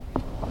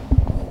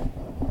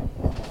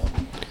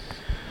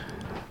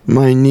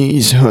My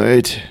knees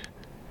hurt.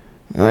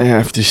 I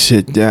have to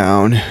sit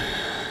down.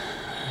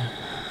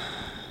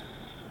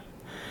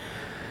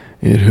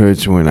 It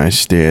hurts when I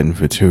stand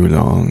for too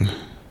long.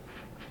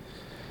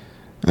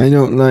 I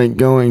don't like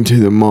going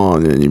to the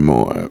mall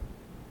anymore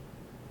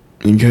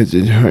because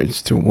it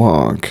hurts to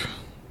walk.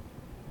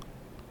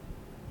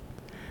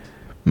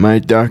 My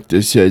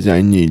doctor says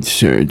I need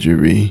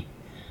surgery,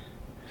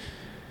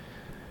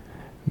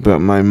 but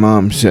my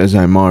mom says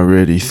I'm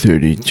already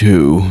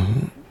 32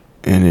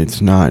 and it's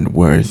not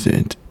worth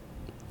it.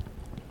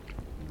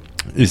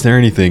 Is there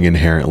anything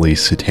inherently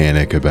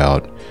satanic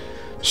about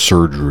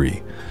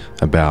surgery,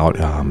 about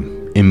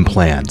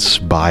implants,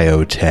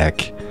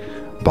 biotech,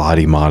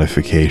 body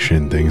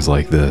modification, things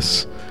like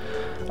this?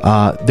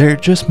 There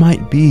just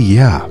might be,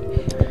 yeah.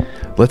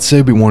 Let's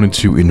say we wanted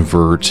to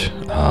invert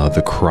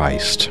the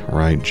Christ,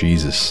 right?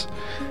 Jesus.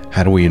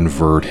 How do we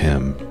invert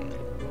him?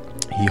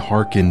 He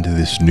hearkened to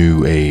this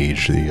new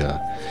age, the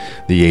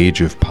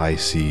age of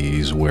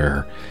Pisces,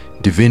 where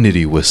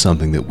divinity was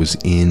something that was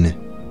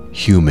in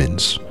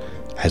humans,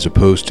 as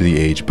opposed to the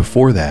age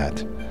before that,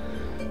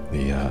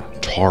 the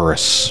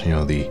Taurus,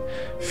 the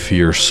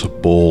fierce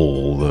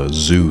bull, the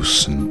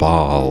Zeus and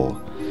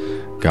Baal,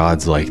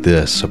 gods like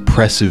this,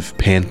 oppressive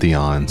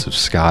pantheons of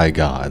sky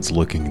gods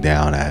looking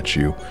down at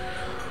you,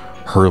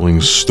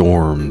 hurling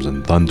storms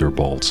and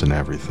thunderbolts and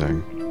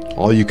everything.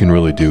 All you can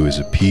really do is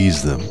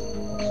appease them.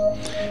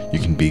 You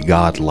can be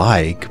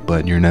godlike,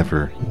 but you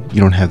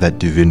don't have that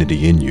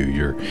divinity in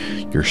you.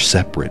 You're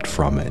separate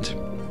from it.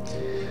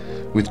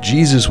 With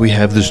Jesus, we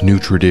have this new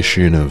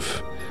tradition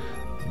of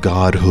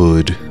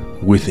godhood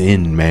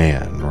within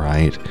man,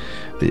 right?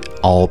 That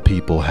all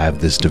people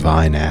have this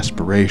divine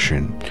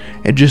aspiration.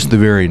 And just the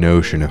very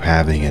notion of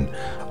having an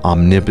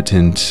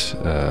omnipotent,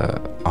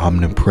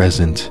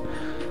 omnipresent,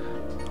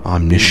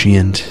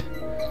 omniscient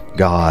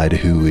God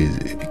who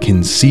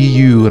can see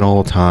you at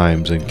all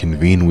times and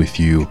convene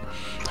with you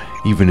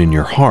even in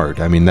your heart.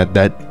 I mean,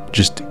 that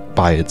just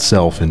by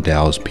itself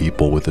endows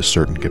people with a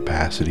certain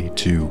capacity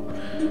to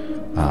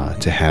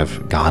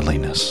have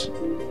godliness,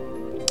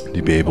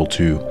 to be able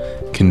to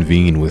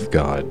convene with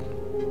God.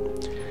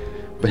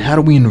 But how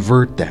do we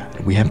invert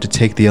that? We have to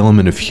take the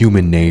element of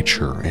human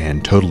nature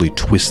and totally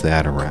twist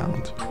that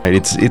around.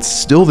 It's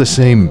still the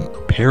same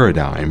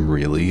paradigm,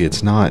 really.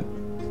 It's not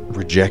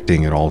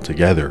rejecting it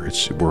altogether.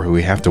 It's where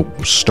we have to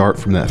start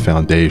from that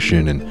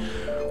foundation and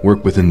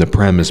work within the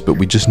premise, but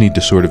we just need to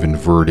sort of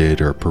invert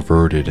it or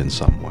pervert it in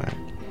some way.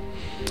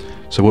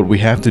 So what we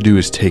have to do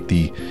is take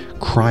the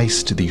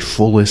Christ to the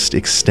fullest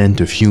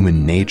extent of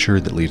human nature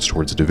that leads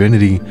towards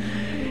divinity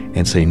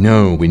and say,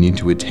 no, we need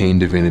to attain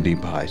divinity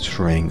by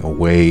straying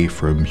away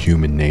from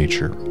human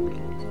nature.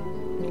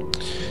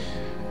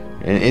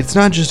 And it's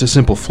not just a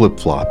simple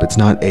flip-flop. It's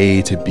not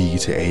A to B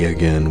to A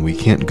again. We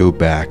can't go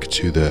back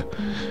to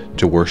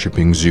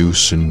worshiping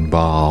Zeus and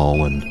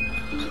Baal and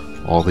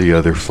all the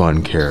other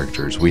fun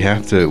characters. We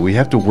have to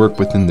work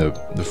within the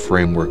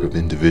framework of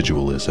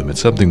individualism.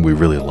 It's something we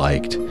really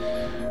liked,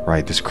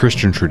 right? This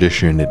Christian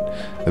tradition, it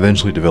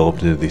eventually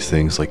developed into these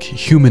things like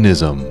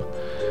humanism,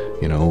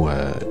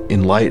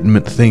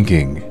 Enlightenment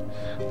thinking,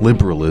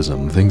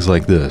 liberalism, things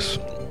like this.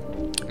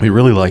 We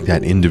really like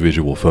that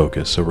individual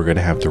focus, so we're going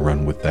to have to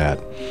run with that.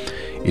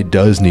 It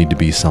does need to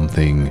be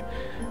something,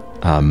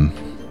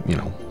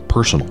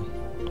 personal.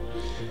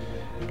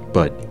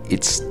 But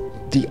it's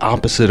the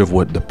opposite of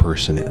what the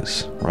person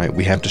is, right?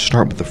 We have to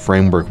start with the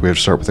framework. We have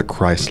to start with a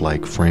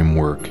Christ-like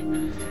framework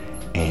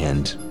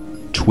and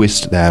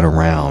twist that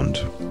around.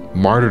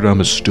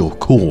 Martyrdom is still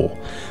cool,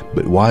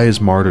 but why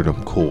is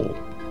martyrdom cool?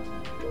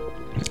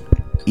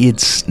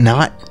 It's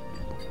not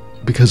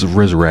because of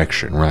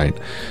resurrection, right?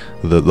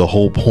 The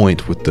whole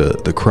point with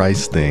the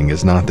Christ thing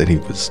is not that he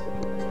was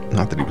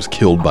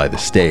killed by the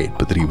state,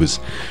 but that he was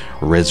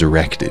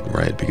resurrected,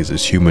 right? Because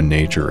his human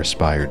nature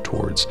aspired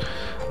towards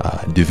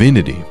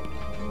divinity.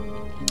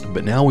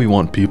 But now we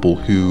want people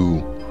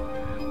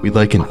we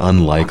like an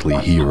unlikely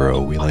hero.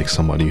 We like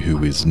somebody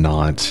who is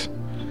not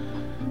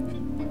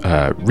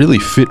really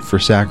fit for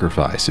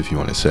sacrifice, if you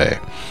want to say.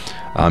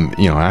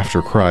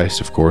 After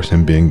Christ, of course,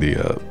 him being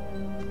the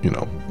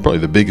probably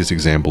the biggest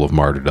example of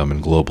martyrdom in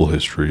global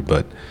history,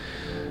 but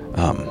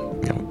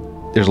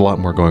there's a lot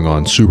more going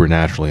on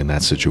supernaturally in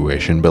that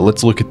situation. But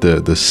let's look at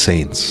the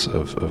saints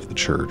of the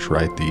church,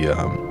 right?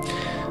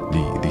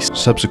 The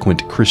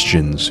subsequent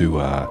Christians who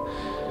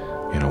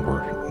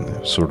were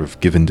sort of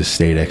given to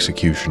state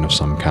execution of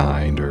some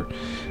kind or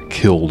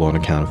killed on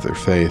account of their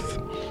faith.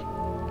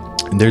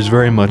 And there's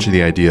very much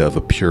the idea of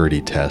a purity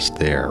test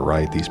there,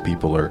 right? These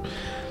people are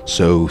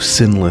so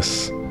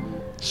sinless,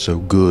 so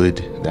good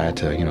that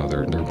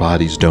their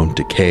bodies don't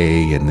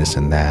decay and this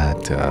and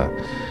that.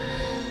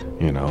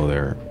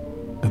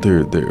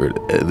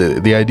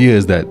 The idea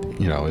is that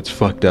it's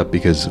fucked up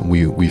because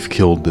we've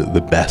killed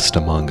the best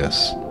among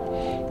us,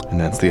 and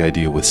that's the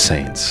idea with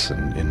saints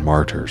and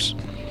martyrs.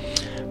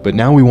 But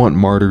now we want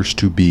martyrs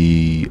to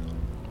be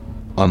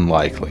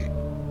unlikely.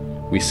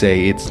 We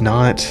say it's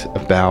not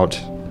about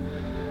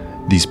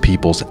these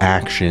people's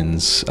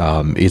actions.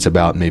 It's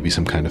about maybe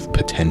some kind of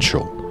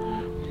potential,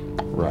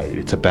 right?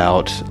 It's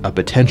about a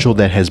potential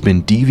that has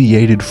been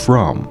deviated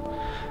from.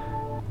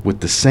 With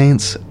the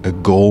saints, a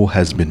goal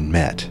has been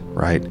met,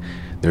 right?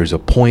 There's a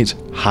point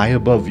high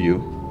above you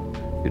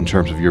in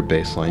terms of your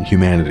baseline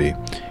humanity,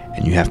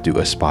 and you have to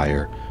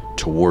aspire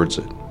towards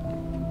it.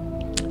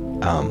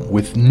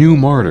 With new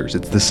martyrs,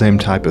 it's the same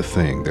type of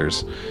thing.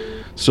 There's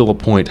still a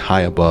point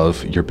high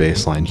above your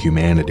baseline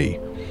humanity,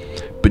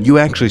 but you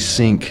actually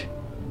sink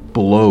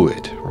below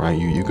it, right?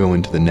 You go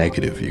into the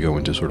negative, you go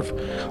into sort of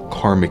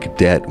karmic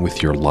debt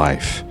with your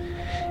life,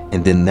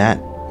 and then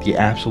the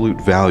absolute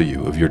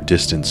value of your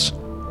distance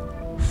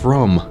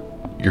from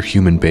your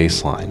human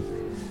baseline,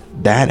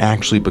 that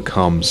actually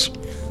becomes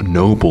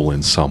noble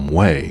in some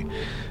way,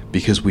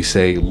 because we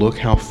say, look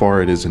how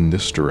far it is in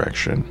this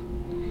direction.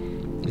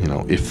 You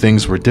know, if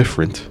things were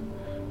different,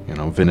 you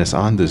know, wenn es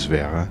anders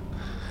wäre,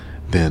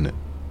 then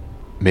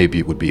maybe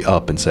it would be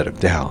up instead of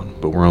down,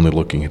 but we're only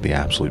looking at the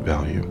absolute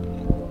value.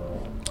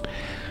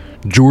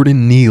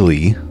 Jordan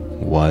Neely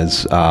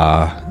was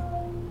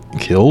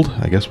killed,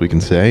 I guess we can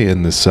say,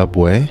 in the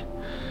subway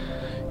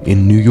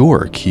in New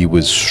York. He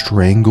was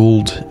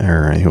strangled,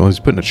 or he was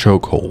put in a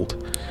chokehold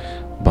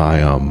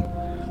by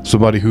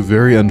somebody who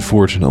very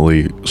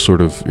unfortunately sort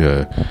of,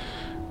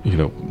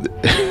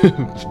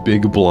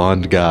 big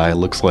blonde guy,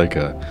 looks like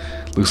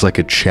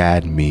a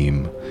Chad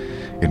meme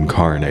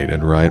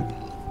incarnated, right?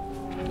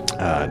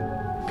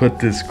 Put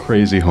this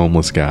crazy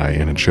homeless guy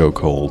in a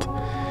chokehold.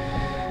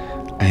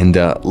 And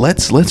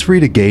let's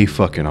read a gay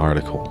fucking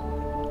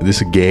article. This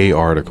is a gay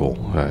article.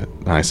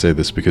 I say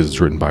this because it's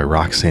written by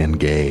Roxanne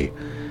Gay.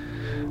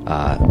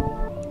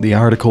 The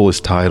article is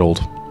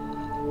titled,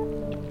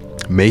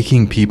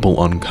 "Making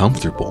People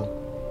Uncomfortable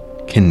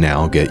Can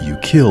Now Get You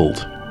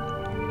Killed."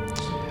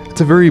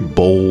 It's a very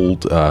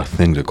bold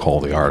thing to call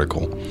the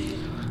article.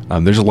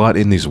 There's a lot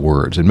in these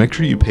words, and make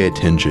sure you pay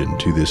attention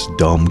to this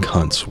dumb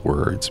cunt's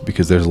words,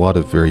 because there's a lot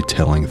of very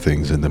telling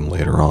things in them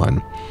later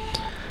on.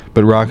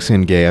 But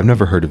Roxanne Gay, I've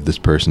never heard of this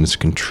person, is a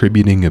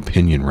contributing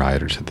opinion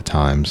writer to the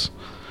Times.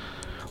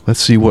 Let's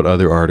see what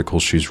other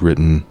articles she's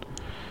written.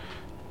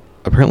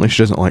 Apparently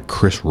she doesn't like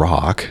Chris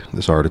Rock.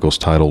 This article's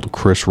titled,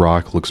 "Chris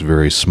Rock Looks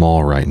Very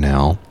Small Right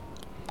Now.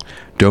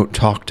 Don't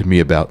talk to me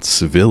about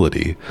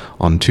civility.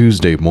 On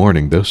Tuesday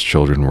morning, those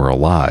children were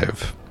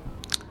alive."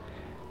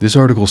 This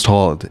article's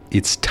titled,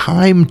 "It's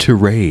Time to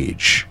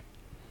Rage."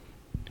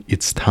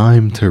 It's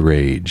time to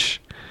rage.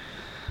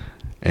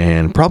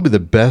 And probably the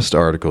best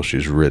article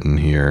she's written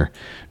here,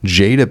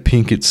 "Jada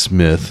Pinkett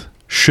Smith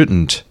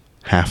shouldn't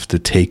have to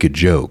take a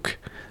joke.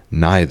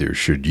 Neither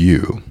should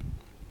you."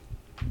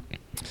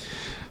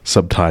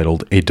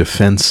 Subtitled, "A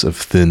Defense of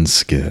Thin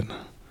Skin."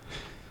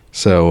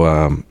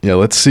 So,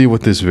 let's see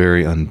what this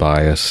very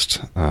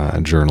unbiased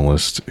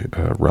journalist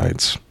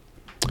writes.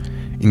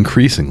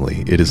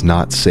 "Increasingly, it is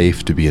not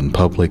safe to be in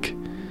public,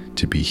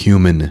 to be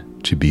human,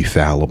 to be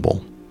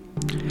fallible.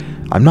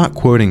 I'm not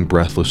quoting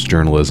breathless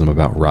journalism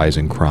about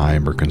rising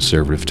crime or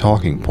conservative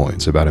talking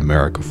points about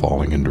America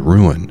falling into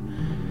ruin.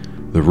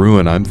 The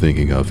ruin I'm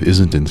thinking of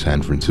isn't in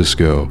San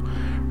Francisco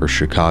or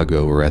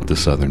Chicago or at the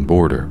southern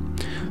border.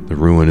 The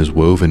ruin is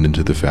woven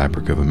into the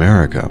fabric of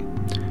America.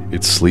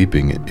 It's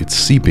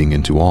seeping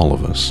into all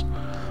of us.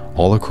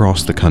 All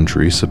across the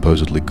country,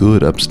 supposedly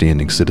good,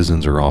 upstanding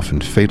citizens are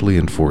often fatally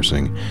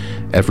enforcing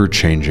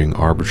ever-changing,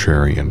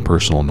 arbitrary, and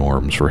personal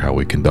norms for how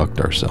we conduct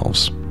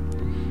ourselves."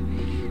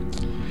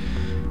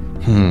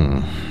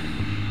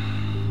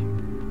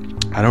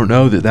 I don't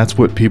know that that's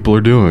what people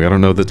are doing. I don't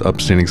know that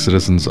upstanding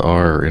citizens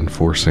are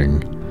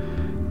enforcing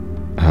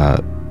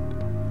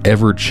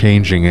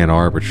ever-changing and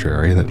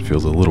arbitrary. That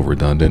feels a little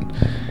redundant.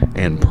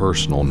 And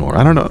personal norm.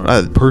 I don't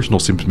know. Personal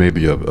seems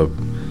maybe a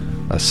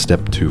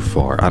step too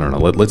far. I don't know.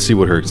 Let's see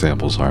what her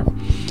examples are.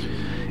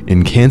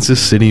 In Kansas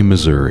City,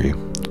 Missouri,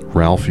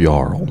 Ralph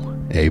Yarl,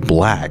 a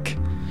black,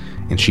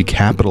 and she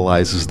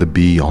capitalizes the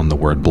B on the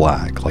word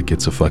black, like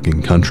it's a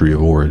fucking country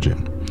of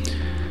origin.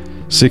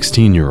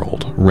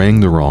 16-year-old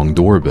rang the wrong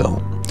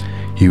doorbell.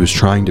 He was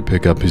trying to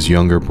pick up his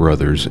younger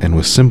brothers and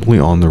was simply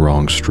on the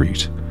wrong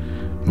street.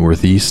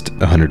 Northeast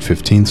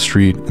 115th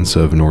Street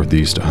instead of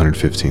Northeast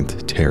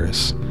 115th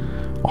Terrace.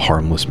 A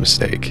harmless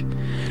mistake.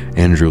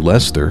 Andrew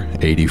Lester,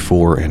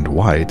 84 and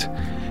white.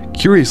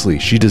 Curiously,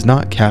 she does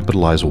not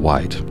capitalize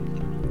white.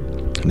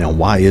 Now,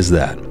 why is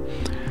that?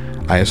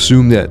 I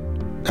assume that,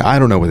 I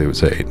don't know what they would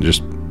say,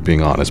 just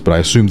being honest, but I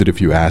assume that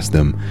if you asked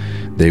them,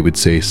 they would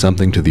say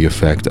something to the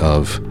effect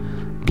of,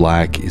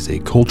 black is a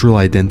cultural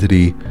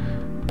identity,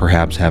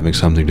 perhaps having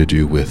something to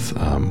do with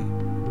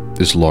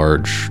this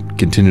large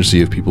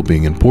contingency of people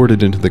being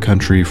imported into the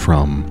country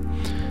from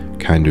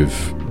kind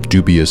of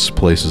dubious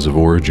places of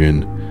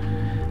origin,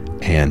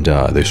 and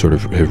they sort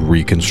of have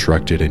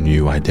reconstructed a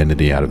new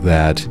identity out of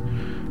that,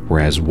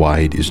 whereas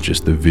white is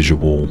just the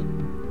visual,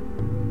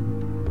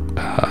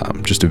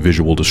 just a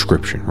visual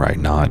description, right?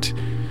 Not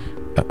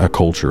a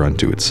culture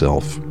unto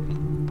itself.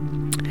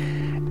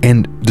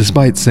 And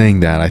despite saying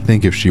that, I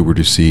think if she were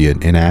to see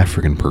an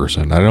African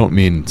person, I don't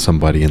mean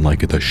somebody in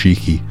like a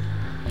dashiki,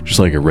 just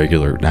like a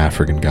regular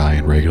African guy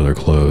in regular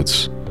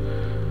clothes,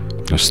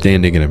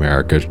 standing in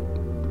America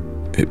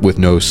with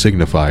no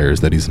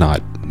signifiers that he's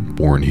not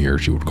born here.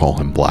 She would call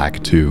him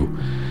black too.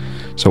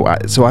 So I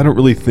don't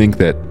really think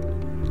that,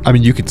 I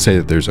mean, you could say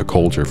that there's a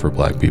culture for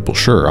black people,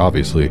 sure,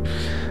 obviously,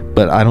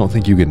 but I don't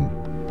think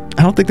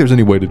there's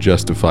any way to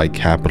justify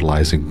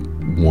capitalizing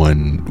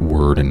one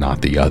word and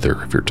not the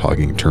other if you're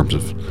talking in terms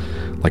of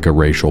like a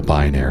racial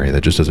binary.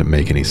 That just doesn't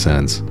make any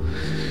sense.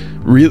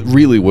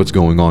 Really what's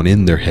going on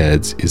in their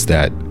heads is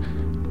that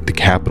the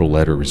capital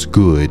letter is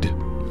good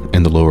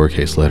and the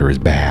lowercase letter is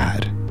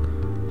bad.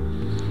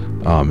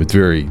 It's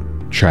very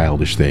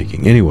childish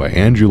thinking. Anyway,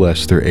 Andrew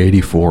Lester,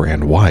 84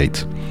 and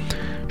white,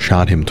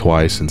 shot him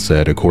twice and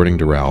said, according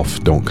to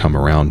Ralph, "Don't come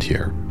around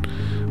here."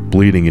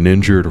 Bleeding and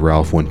injured,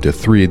 Ralph went to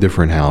 3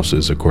 different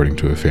houses, according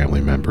to a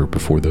family member,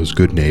 before those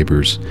good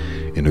neighbors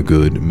in a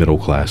good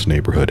middle-class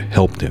neighborhood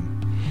helped him.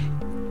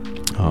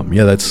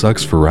 Yeah, that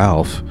sucks for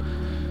Ralph.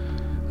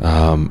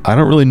 I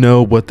don't really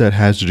know what that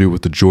has to do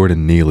with the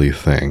Jordan Neely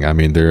thing. I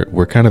mean,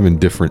 we're kind of in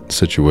different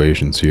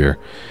situations here.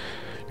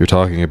 You're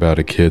talking about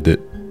a kid that,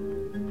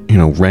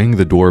 rang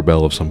the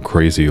doorbell of some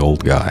crazy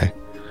old guy.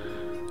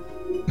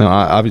 Now,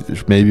 obviously,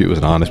 maybe it was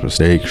an honest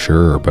mistake,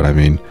 sure, but I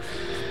mean,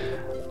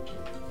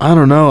 I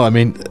don't know. I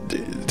mean,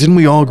 didn't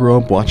we all grow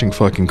up watching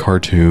fucking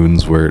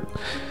cartoons where,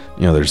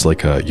 there's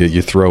like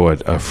you throw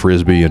a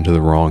frisbee into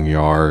the wrong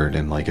yard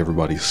and like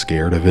everybody's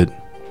scared of it?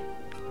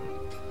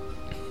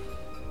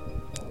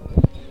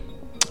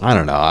 I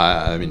don't know.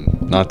 I mean,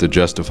 not to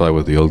justify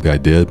what the old guy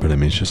did, but I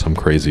mean, it's just some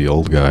crazy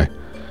old guy.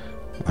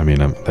 I mean,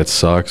 that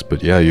sucks,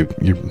 but yeah, you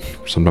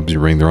sometimes you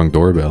ring the wrong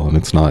doorbell and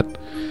it's not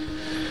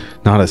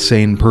a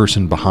sane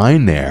person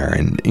behind there.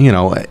 And,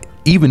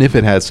 even if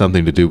it had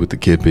something to do with the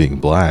kid being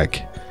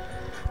black,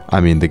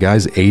 I mean, the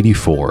guy's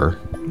 84,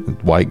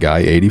 white guy,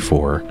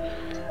 84.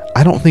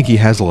 I don't think he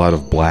has a lot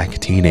of black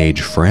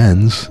teenage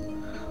friends.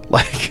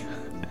 Like,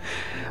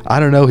 I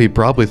don't know, he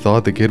probably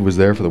thought the kid was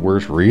there for the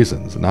worst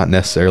reasons. Not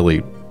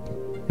necessarily,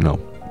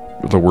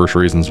 the worst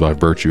reasons by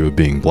virtue of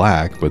being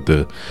black, but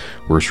the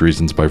worst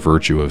reasons by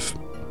virtue of,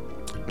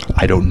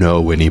 I don't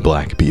know any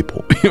black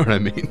people. You know what I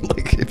mean?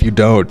 Like, if you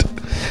don't,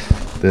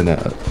 then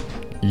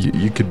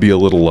you could be a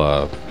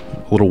little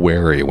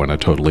wary when a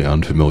totally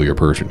unfamiliar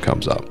person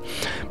comes up.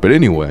 But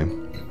anyway,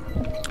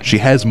 she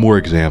has more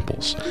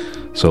examples.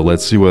 So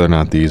let's see whether or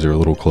not these are a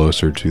little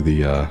closer to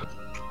the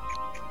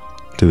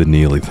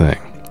Neely thing.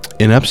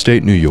 In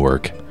upstate New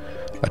York,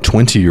 a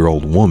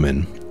 20-year-old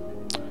woman,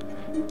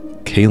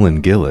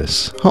 Kaylin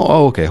Gillis.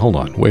 Oh, okay, hold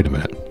on. Wait a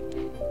minute.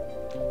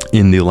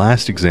 In the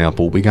last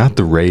example, we got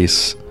the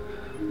race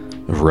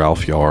of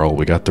Ralph Yarl.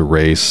 We got the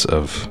race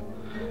of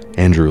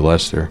Andrew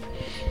Lester.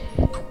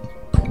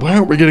 Why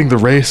aren't we getting the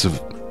race of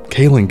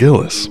Kaylin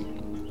Gillis?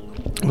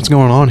 What's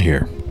going on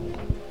here?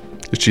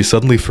 Did she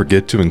suddenly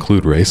forget to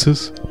include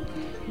races?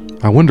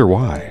 I wonder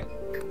why.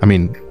 I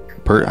mean,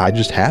 I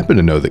just happen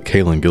to know that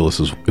Kaylin Gillis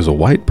is a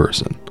white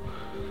person.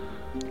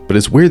 But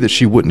it's weird that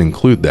she wouldn't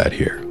include that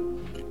here.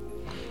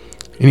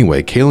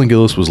 Anyway, Kaylin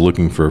Gillis was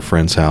looking for a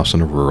friend's house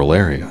in a rural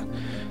area.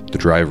 The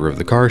driver of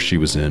the car she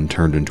was in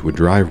turned into a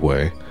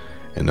driveway,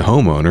 and the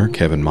homeowner,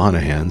 Kevin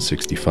Monahan,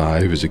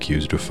 65, is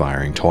accused of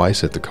firing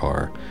twice at the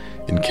car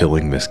and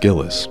killing Miss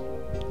Gillis.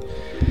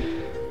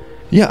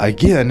 Yeah,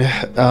 again,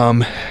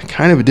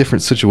 kind of a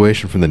different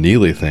situation from the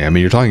Neely thing. I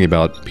mean, you're talking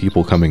about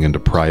people coming into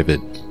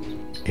private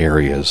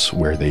areas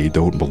where they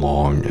don't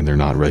belong and they're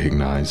not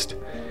recognized.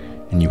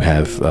 And you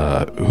have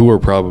who are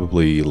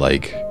probably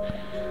like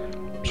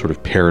sort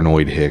of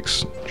paranoid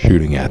hicks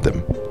shooting at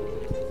them.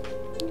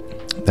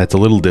 That's a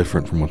little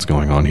different from what's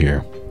going on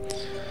here.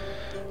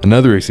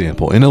 Another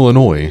example, in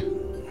Illinois,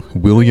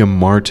 William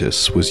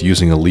Martis was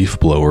using a leaf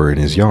blower in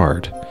his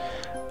yard.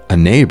 A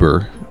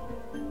neighbor,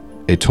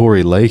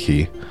 Ettore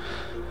Leahy,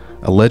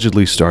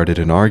 allegedly started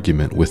an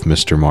argument with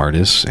Mr.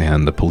 Martis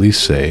and the police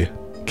say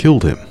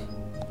killed him.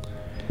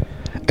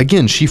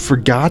 Again, she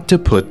forgot to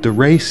put the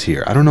race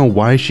here. I don't know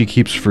why she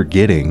keeps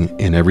forgetting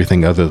in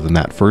everything other than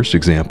that first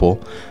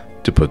example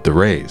to put the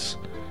race.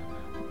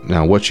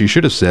 Now, what she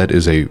should have said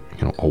is a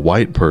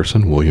white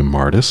person, William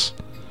Martis.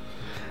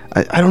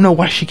 I don't know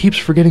why she keeps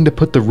forgetting to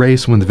put the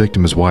race when the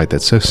victim is white.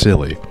 That's so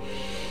silly.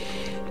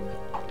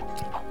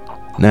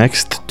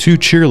 Next, 2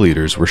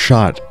 cheerleaders were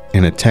shot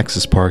in a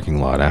Texas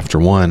parking lot after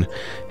one,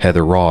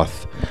 Heather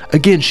Roth.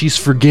 Again, she's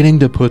forgetting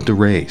to put the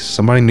race.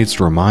 Somebody needs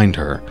to remind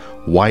her.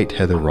 White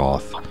Heather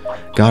Roth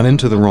got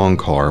into the wrong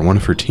car. One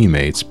of her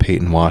teammates,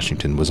 Peyton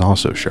Washington, was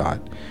also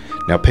shot.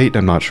 Now, Peyton,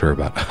 I'm not sure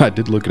about. I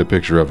did look at a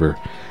picture of her,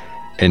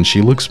 and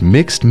she looks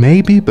mixed,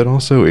 maybe, but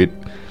also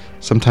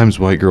sometimes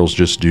white girls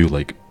just do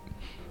like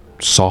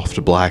soft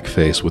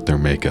blackface with their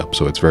makeup,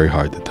 so it's very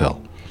hard to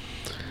tell.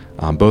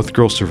 Both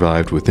girls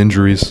survived with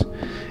injuries.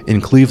 In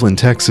Cleveland,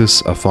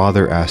 Texas, a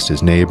father asked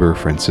his neighbor,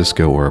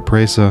 Francisco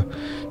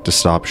Oropesa, to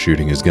stop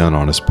shooting his gun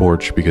on his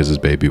porch because his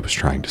baby was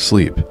trying to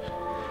sleep.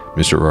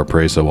 Mr.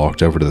 Oropesa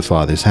walked over to the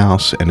father's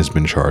house and has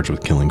been charged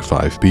with killing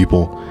 5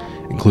 people,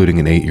 including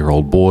an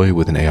 8-year-old boy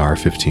with an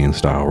AR-15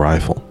 style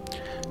rifle.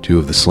 2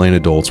 of the slain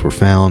adults were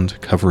found,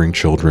 covering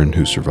children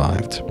who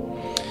survived.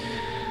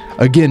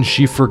 Again,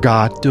 she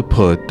forgot to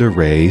put the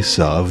race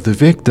of the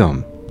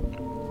victim.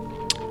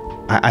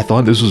 I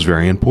thought this was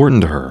very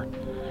important to her.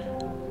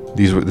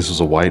 This was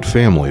a white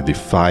family. The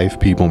 5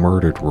 people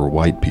murdered were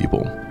white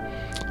people.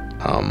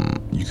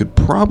 You could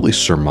probably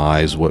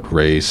surmise what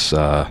race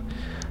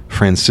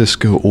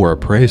Francisco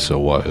Oropesa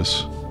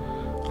was.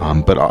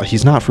 But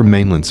he's not from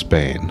mainland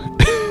Spain,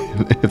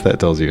 if that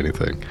tells you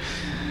anything.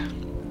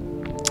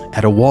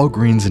 At a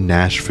Walgreens in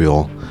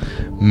Nashville,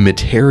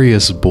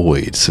 Materius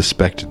Boyd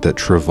suspected that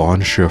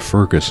Trevansha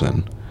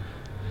Ferguson...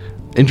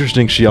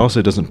 Interesting, she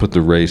also doesn't put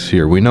the race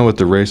here. We know what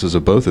the races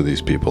of both of these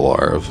people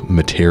are, of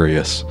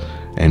Materius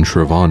and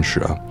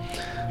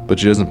Trevansha, but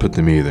she doesn't put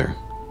them either.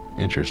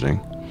 Interesting.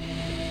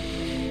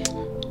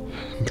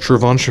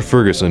 Trevansha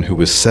Ferguson, who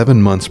was 7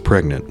 months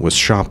pregnant, was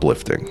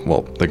shoplifting.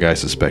 Well, the guy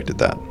suspected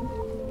that.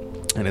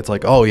 And it's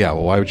like, oh yeah,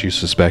 well, why would you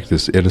suspect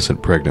this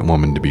innocent pregnant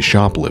woman to be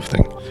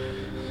shoplifting?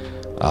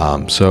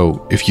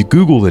 So if you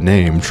Google the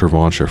name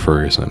Trevansha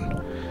Ferguson,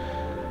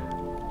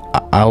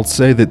 I'll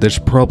say that there's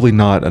probably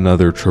not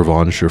another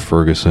Trevansha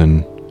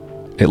Ferguson,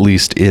 at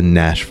least in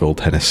Nashville,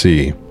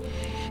 Tennessee.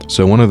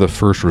 So one of the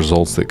first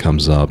results that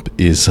comes up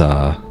is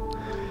the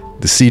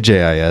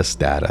CJIS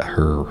data,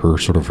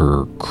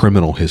 her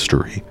criminal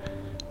history,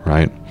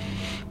 right?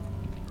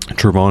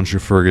 Trevansha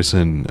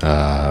Ferguson,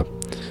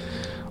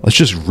 let's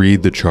just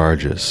read the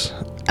charges.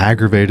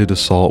 Aggravated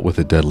assault with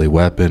a deadly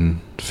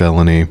weapon,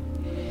 felony.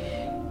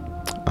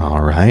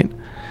 All right.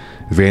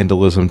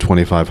 Vandalism,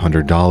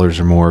 $2,500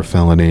 or more,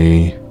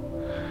 felony.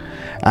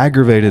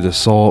 Aggravated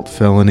assault,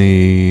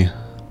 felony.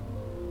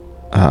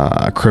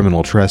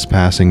 Criminal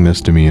trespassing,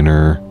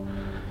 misdemeanor.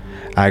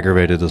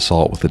 Aggravated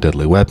assault with a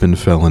deadly weapon,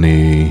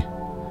 felony.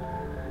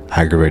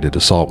 Aggravated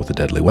assault with a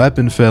deadly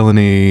weapon,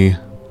 felony.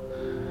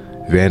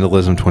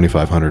 Vandalism,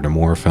 $2,500 or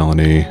more,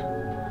 felony.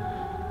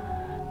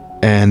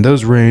 And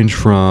those range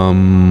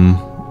from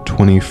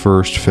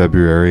 21st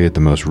February at the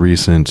most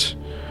recent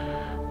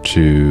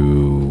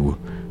to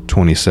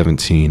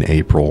 2017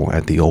 April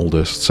at the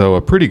oldest. So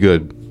a pretty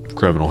good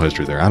criminal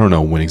history there. I don't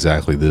know when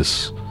exactly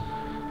this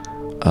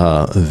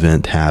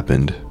event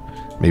happened.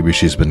 Maybe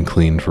she's been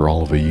clean for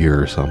all of a year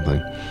or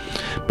something.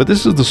 But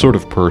this is the sort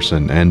of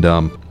person, and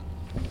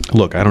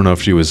look, I don't know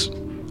if she was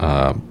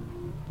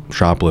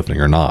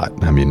shoplifting or not.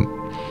 I mean,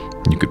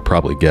 you could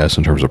probably guess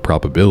in terms of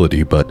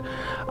probability, but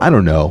I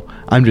don't know.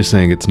 I'm just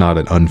saying it's not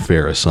an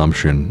unfair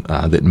assumption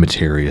that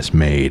Materius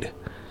made.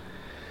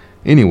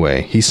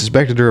 Anyway, he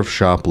suspected her of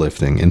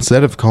shoplifting.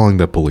 Instead of calling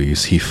the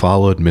police, he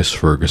followed Miss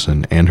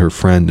Ferguson and her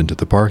friend into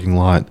the parking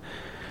lot,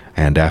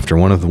 and after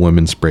one of the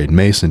women sprayed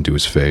mace into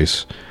his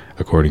face,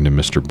 according to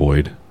Mr.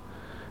 Boyd,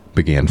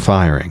 began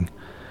firing.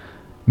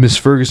 Miss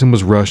Ferguson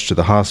was rushed to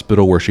the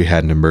hospital where she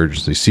had an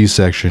emergency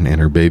C-section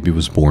and her baby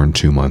was born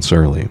 2 months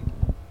early.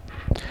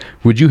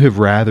 Would you have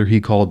rather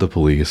he called the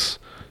police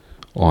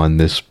on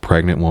this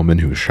pregnant woman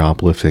who was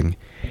shoplifting?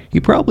 He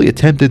probably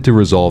attempted to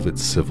resolve it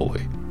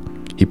civilly.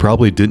 He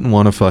probably didn't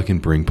want to fucking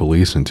bring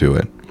police into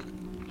it.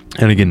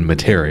 And again,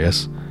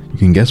 Materius, you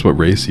can guess what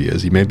race he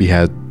is. He maybe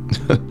had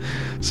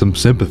some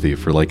sympathy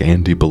for like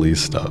anti-police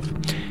stuff.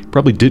 He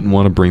probably didn't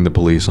want to bring the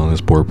police on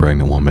this poor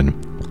pregnant woman.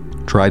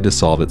 Tried to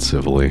solve it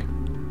civilly.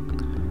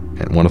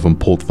 And one of them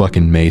pulled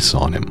fucking mace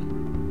on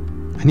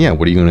him. And yeah,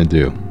 what are you gonna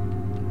do?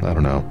 I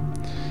don't know.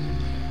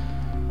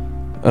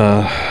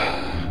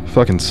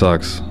 Fucking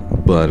sucks.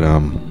 But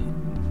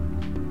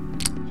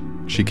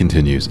she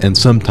continues. And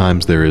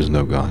sometimes there is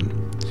no gun.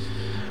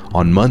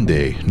 On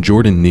Monday,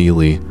 Jordan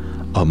Neely,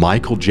 a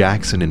Michael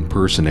Jackson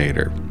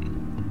impersonator.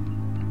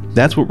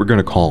 That's what we're going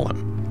to call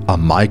him. A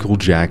Michael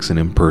Jackson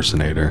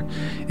impersonator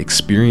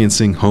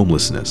experiencing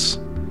homelessness.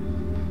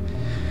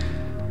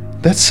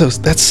 That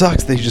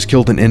sucks. They just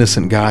killed an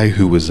innocent guy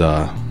who was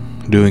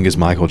doing his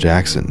Michael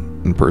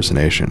Jackson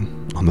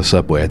impersonation on the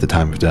subway at the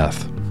time of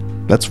death.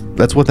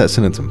 That's what that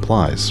sentence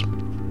implies.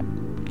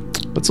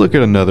 Let's look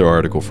at another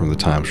article from the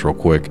Times real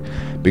quick,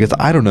 because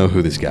I don't know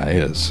who this guy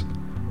is.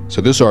 So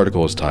this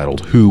article is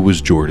titled, Who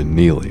Was Jordan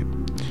Neely?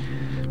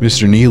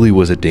 Mr. Neely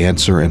was a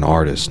dancer and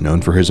artist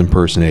known for his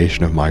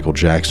impersonation of Michael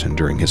Jackson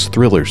during his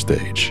Thriller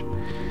stage.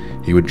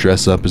 He would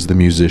dress up as the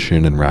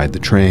musician and ride the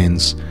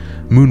trains,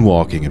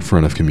 moonwalking in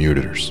front of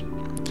commuters.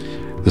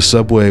 The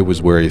subway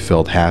was where he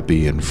felt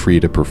happy and free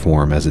to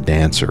perform as a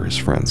dancer, his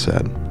friend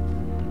said.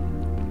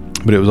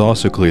 But it was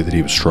also clear that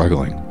he was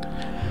struggling.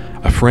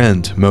 A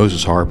friend,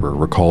 Moses Harper,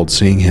 recalled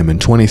seeing him in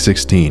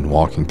 2016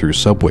 walking through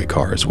subway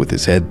cars with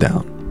his head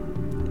down.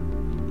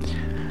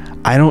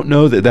 I don't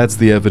know that that's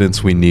the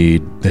evidence we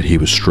need that he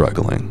was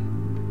struggling.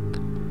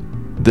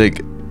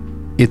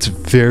 It's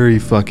very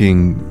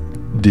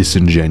fucking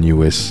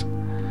disingenuous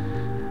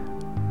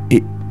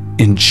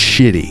and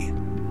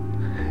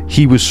shitty.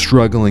 He was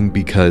struggling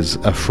because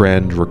a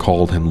friend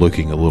recalled him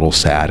looking a little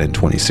sad in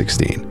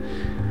 2016.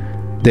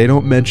 They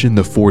don't mention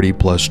the 40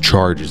 plus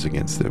charges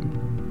against him.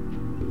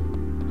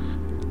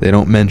 They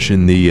don't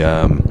mention the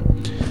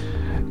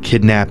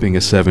kidnapping a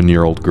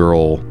 7-year-old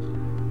girl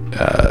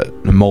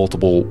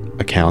multiple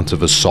accounts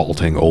of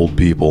assaulting old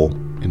people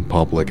in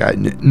public.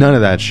 None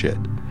of that shit.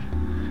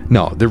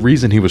 No, the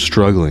reason he was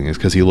struggling is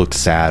because he looked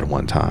sad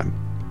one time.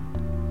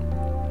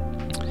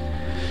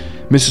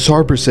 Mrs.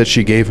 Harper said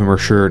she gave him her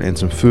shirt and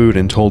some food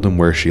and told him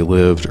where she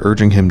lived,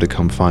 urging him to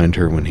come find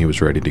her when he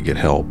was ready to get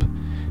help.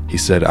 He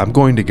said, "I'm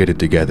going to get it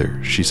together,"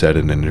 she said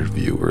in an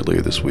interview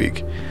earlier this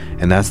week,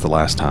 and that's the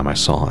last time I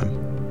saw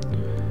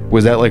him.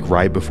 Was that like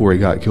right before he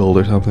got killed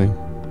or something?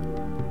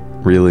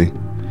 Really?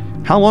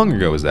 How long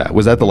ago was that?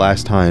 Was that the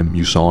last time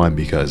you saw him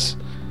because,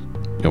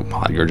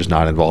 you're just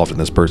not involved in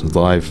this person's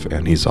life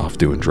and he's off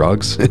doing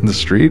drugs in the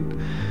street?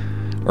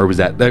 Or was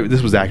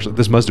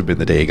this must have been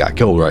the day he got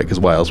killed, right? Because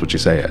why else would you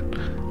say it?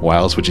 Why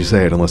else would you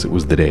say it unless it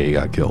was the day he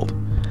got killed?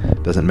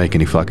 Doesn't make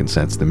any fucking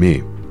sense to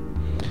me.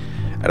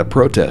 At a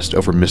protest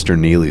over Mr.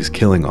 Neely's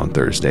killing on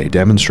Thursday,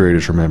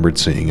 demonstrators remembered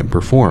seeing him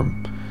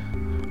perform.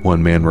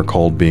 One man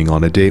recalled being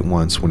on a date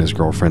once when his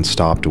girlfriend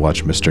stopped to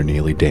watch Mr.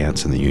 Neely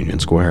dance in the Union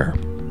Square.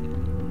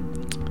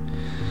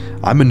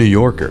 "I'm a New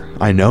Yorker.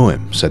 I know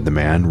him," said the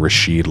man,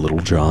 Rashid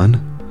Littlejohn.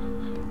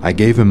 "I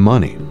gave him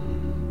money."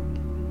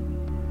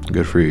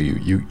 Good for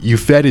you. You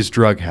fed his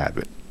drug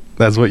habit.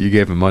 That's what you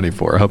gave him money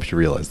for. I hope you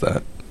realize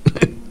that.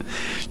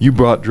 You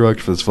brought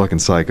drugs for this fucking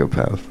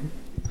psychopath.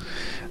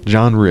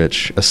 John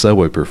Rich, a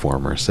Subway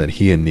performer, said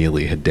he and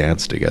Neely had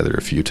danced together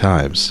a few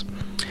times.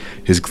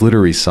 "His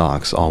glittery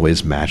socks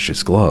always matched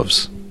his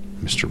gloves,"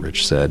 Mr.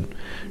 Rich said,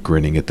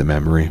 grinning at the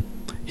memory.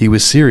 "He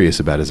was serious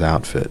about his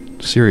outfit,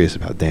 serious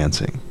about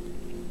dancing."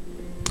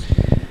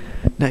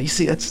 Now you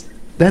see,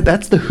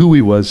 that's the who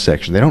he was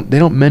section. They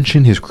don't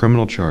mention his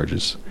criminal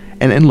charges.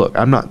 And look,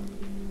 I'm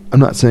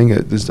not saying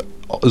that this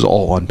is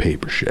all on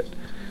paper shit.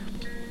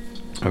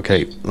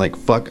 Okay, like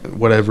fuck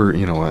whatever,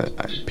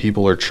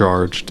 people are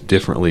charged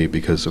differently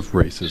because of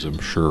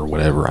racism, sure,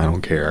 whatever, I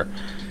don't care.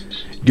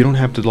 You don't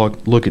have to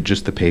look at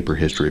just the paper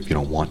history if you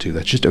don't want to.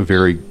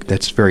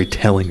 That's very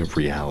telling of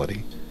reality.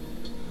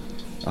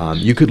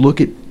 You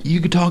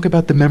could talk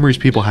about the memories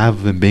people have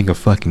of him being a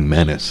fucking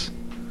menace.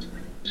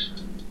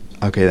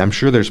 Okay, I'm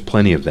sure there's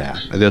plenty of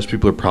that. Those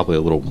people are probably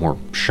a little more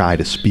shy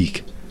to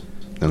speak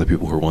than the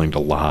people who are willing to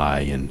lie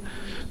and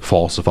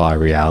falsify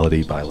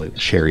reality by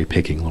cherry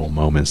picking little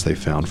moments they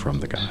found from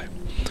the guy.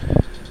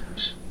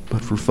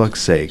 But for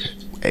fuck's sake,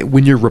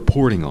 when you're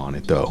reporting on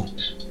it though,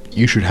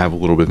 you should have a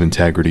little bit of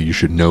integrity. You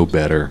should know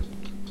better.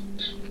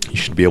 You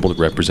should be able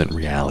to represent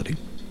reality.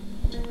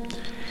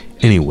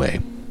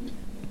 Anyway,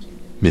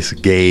 Miss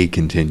Gay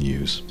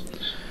continues.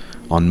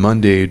 On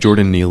Monday,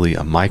 Jordan Neely,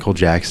 a Michael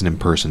Jackson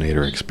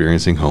impersonator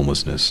experiencing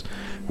homelessness,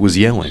 was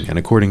yelling and,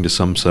 according to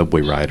some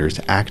subway riders,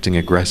 acting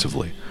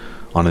aggressively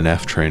on an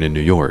F train in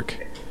New York.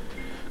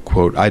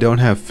 Quote, "I don't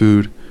have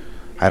food.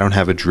 I don't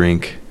have a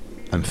drink.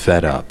 I'm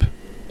fed up.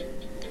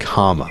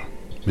 Comma,"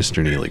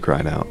 Mr. Neely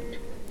cried out.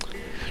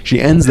 She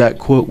ends that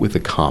quote with a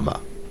comma.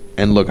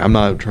 And look, I'm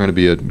not trying to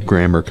be a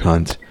grammar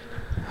cunt,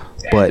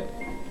 but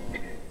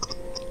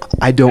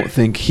I don't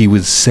think he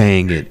was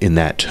saying it in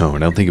that tone.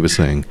 I don't think he was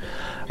saying,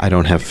 "I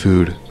don't have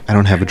food. I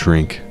don't have a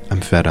drink.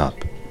 I'm fed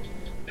up."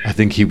 I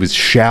think he was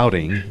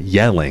shouting,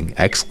 yelling,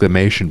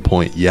 exclamation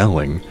point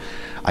yelling.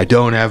 I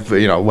don't have,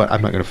 what?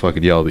 I'm not gonna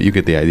fucking yell, but you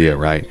get the idea,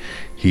 right?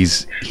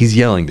 He's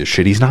yelling this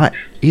shit. He's not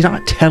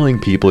telling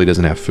people he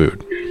doesn't have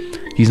food.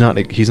 He's not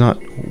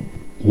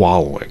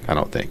wallowing. I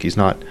don't think he's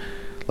not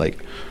like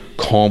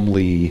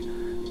calmly,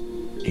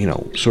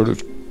 sort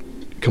of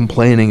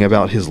complaining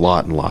about his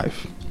lot in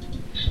life.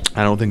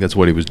 I don't think that's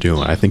what he was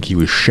doing. I think he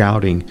was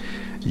shouting,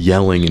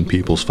 yelling in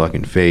people's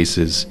fucking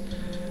faces,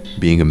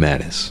 being a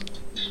menace.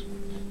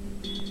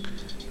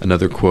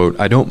 Another quote,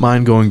 "I don't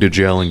mind going to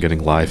jail and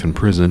getting life in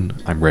prison.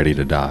 I'm ready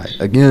to die."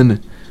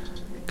 Again,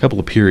 a couple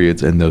of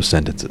periods in those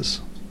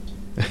sentences.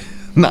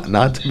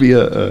 not to be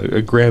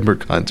a grammar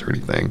cunt or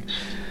anything,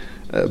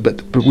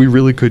 but we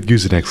really could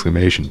use an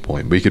exclamation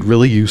point. We could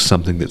really use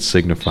something that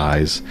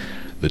signifies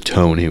the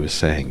tone he was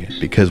saying it.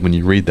 Because when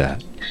you read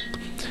that,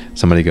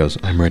 somebody goes,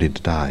 "I'm ready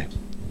to die,"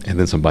 and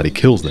then somebody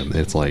kills them.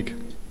 It's like,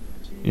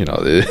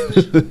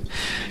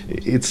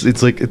 it's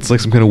like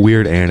some kind of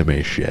weird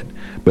anime shit.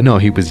 But no,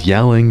 he was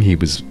yelling, he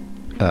was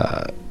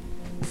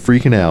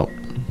freaking out,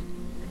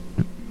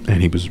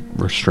 and he was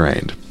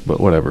restrained. But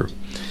whatever.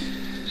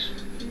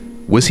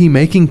 Was he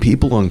making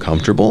people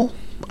uncomfortable?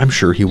 I'm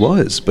sure he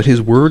was, but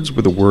his words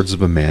were the words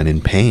of a man in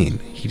pain.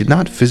 He did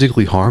not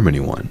physically harm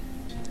anyone.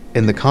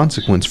 And the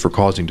consequence for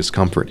causing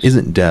discomfort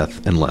isn't death,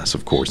 unless,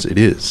 of course, it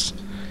is.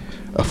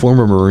 A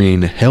former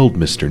Marine held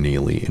Mr.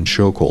 Neely in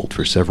chokehold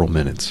for several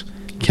minutes,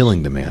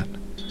 killing the man.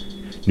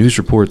 News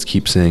reports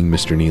keep saying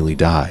Mr. Neely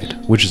died,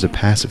 which is a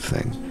passive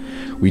thing.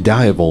 We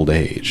die of old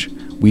age.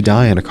 We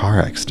die in a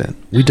car accident.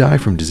 We die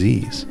from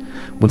disease.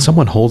 When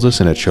someone holds us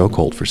in a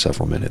chokehold for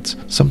several minutes,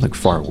 something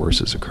far worse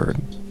has occurred.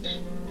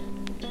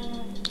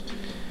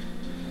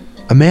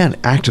 A man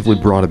actively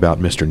brought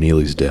about Mr.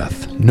 Neely's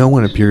death. No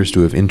one appears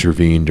to have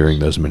intervened during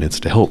those minutes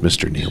to help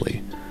Mr.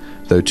 Neely,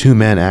 though two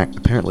men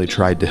apparently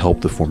tried to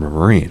help the former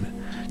Marine.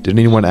 Did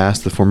anyone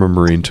ask the former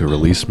Marine to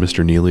release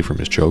Mr. Neely from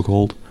his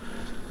chokehold?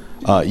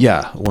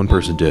 Yeah, one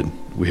person did.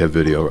 We have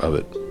video of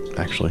it,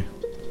 actually.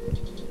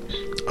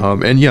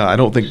 And yeah, I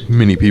don't think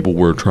many people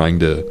were trying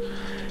to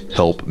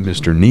help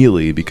Mr.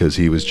 Neely because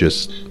he was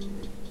just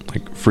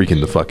like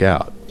freaking the fuck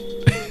out.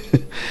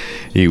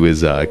 He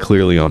was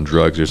clearly on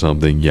drugs or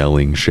something,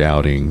 yelling,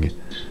 shouting.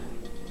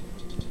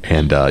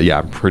 And yeah,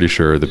 I'm pretty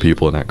sure the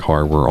people in that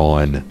car were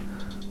on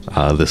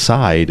the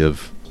side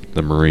of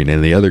the Marine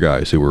and the other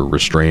guys who were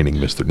restraining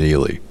Mr.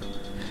 Neely.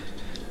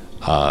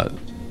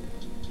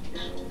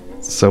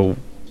 So,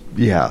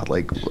 yeah,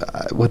 like,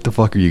 what the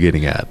fuck are you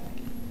getting at?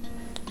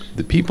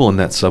 The people in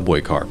that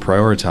subway car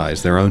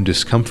prioritized their own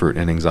discomfort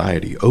and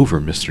anxiety over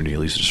Mr.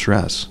 Neely's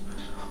distress.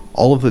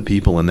 All of the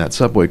people in that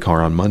subway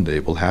car on Monday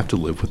will have to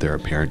live with their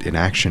apparent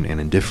inaction and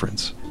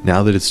indifference.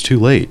 Now that it's too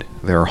late,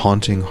 there are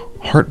haunting,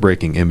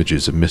 heartbreaking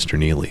images of Mr.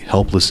 Neely,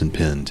 helpless and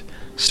pinned,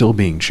 still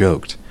being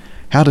choked.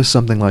 How does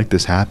something like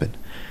this happen?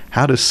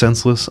 How does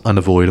senseless,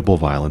 unavoidable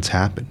violence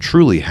happen?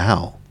 Truly,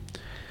 how?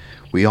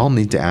 We all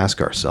need to ask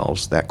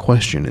ourselves that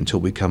question until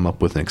we come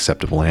up with an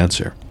acceptable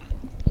answer.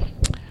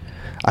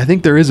 I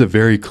think there is a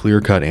very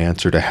clear-cut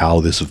answer to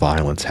how this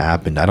violence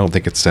happened. I don't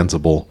think it's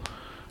sensible,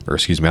 or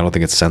excuse me, I don't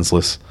think it's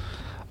senseless.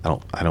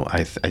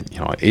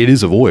 It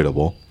is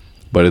avoidable,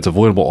 but it's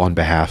avoidable on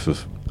behalf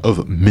of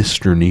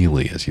Mr.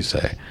 Neely, as you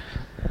say.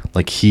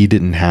 Like, he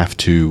didn't have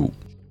to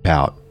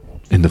out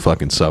in the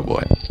fucking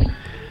subway.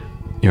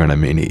 You know what I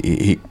mean?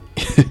 He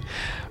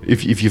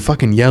if you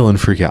fucking yell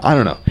and freak out, I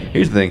don't know.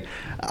 Here's the thing.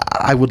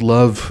 I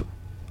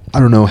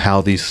don't know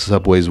how these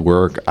subways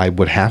work. I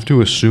would have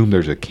to assume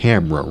there's a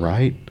camera,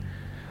 right?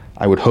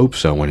 I would hope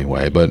so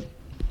anyway, but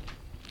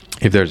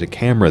if there's a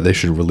camera, they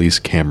should release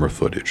camera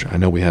footage. I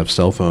know we have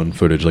cell phone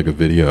footage, like a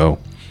video,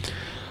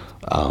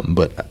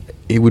 but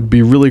it would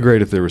be really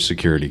great if there was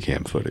security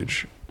cam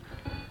footage.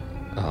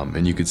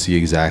 And you could see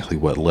exactly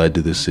what led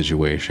to this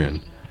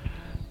situation.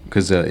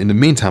 Because in the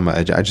meantime,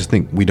 I just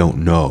think we don't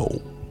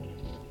know.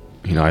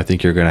 You know, I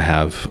think you're going to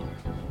have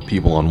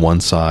people on one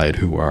side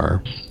who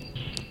are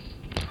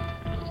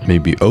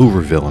maybe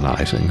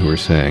over-villainizing, who are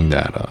saying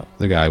that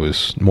the guy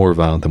was more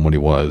violent than what he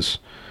was.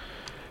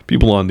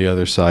 People on the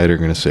other side are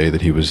going to say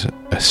that he was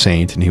a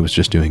saint and he was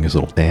just doing his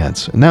little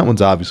dance. And that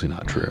one's obviously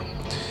not true.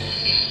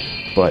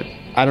 But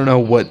I don't know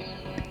what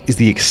is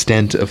the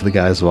extent of the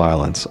guy's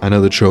violence. I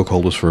know the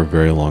chokehold was for a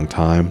very long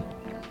time.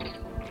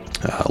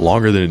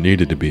 Longer than it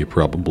needed to be,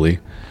 probably.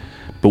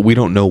 But we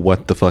don't know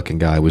what the fucking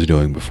guy was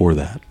doing before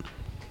that.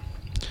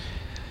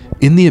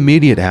 In the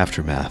immediate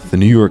aftermath, the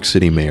New York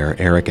City mayor,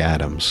 Eric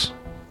Adams.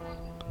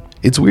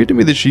 It's weird to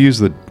me that she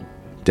used the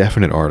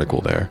definite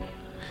article there.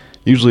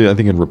 Usually, I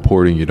think in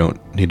reporting, you don't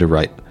need to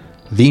write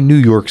the New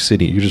York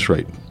City. You just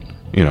write,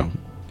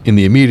 in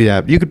the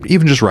immediate, you could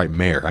even just write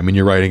mayor. I mean,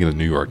 you're writing in the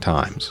New York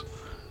Times.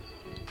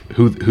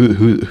 Who,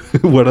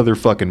 what other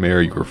fucking mayor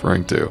are you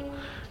referring to?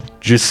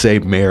 Just say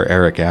Mayor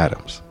Eric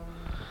Adams.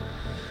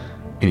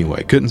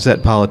 Anyway, couldn't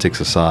set politics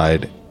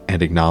aside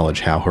and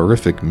acknowledge how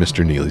horrific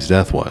Mr. Neely's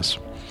death was.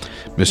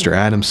 Mr.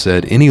 Adams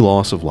said, any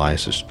loss of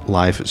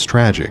life is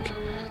tragic.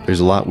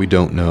 There's a lot we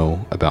don't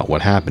know about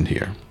what happened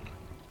here.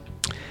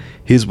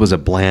 His was a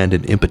bland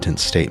and impotent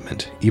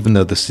statement, even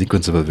though the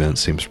sequence of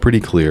events seems pretty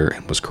clear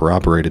and was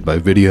corroborated by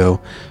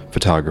video,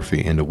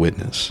 photography, and a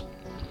witness.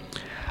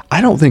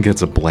 I don't think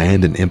it's a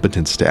bland and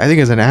impotent statement. I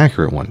think it's an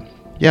accurate one.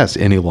 Yes,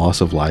 any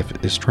loss of life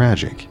is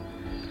tragic.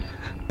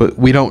 But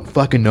we don't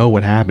fucking know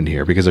what happened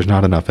here because there's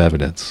not enough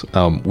evidence.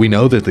 We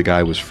know that the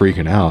guy was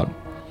freaking out,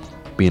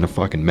 being a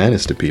fucking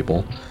menace to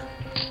people.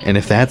 And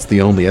if that's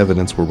the only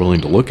evidence we're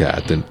willing to look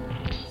at, then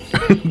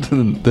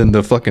then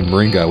the fucking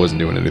Marine guy wasn't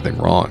doing anything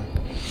wrong.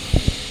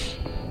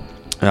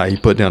 He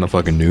put down a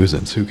fucking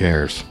nuisance. Who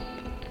cares?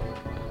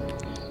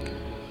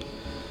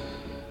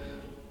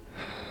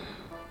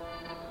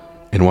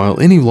 And while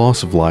any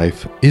loss of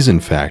life is in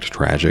fact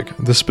tragic,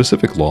 the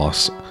specific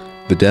loss,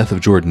 the death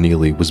of Jordan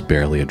Neely, was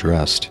barely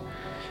addressed.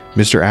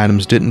 Mr.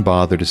 Adams didn't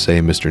bother to say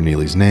Mr.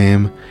 Neely's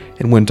name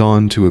and went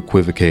on to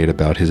equivocate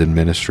about his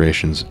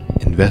administration's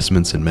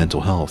investments in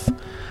mental health,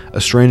 a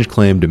strange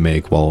claim to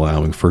make while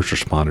allowing first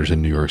responders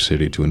in New York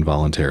City to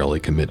involuntarily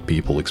commit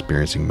people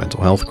experiencing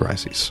mental health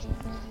crises.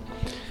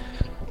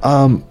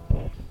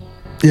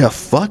 Yeah,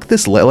 fuck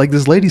this.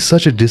 This lady's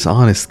such a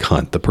dishonest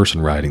cunt, the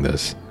person writing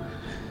this.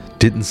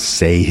 Didn't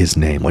say his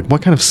name. Like,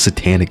 what kind of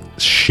satanic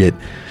shit?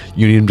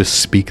 You need him to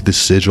speak the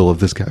sigil of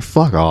this guy?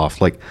 Fuck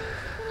off. Like,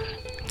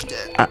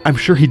 I'm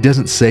sure he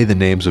doesn't say the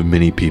names of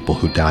many people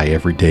who die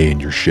every day in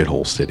your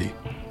shithole city.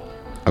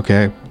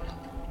 Okay?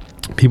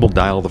 People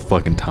die all the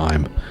fucking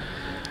time.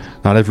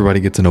 Not everybody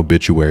gets an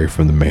obituary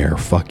from the mayor.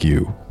 Fuck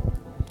you.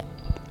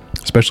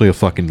 Especially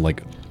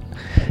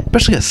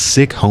especially a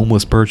sick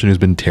homeless person who's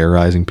been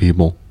terrorizing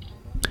people.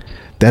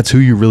 That's who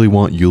you really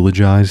want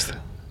eulogized?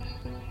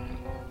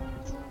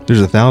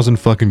 There's 1,000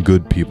 fucking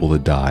good people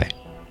that die.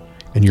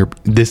 And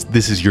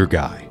this is your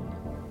guy.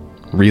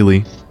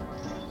 Really?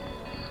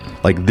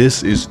 Like,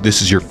 this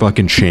is your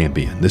fucking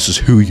champion. This is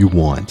who you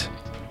want.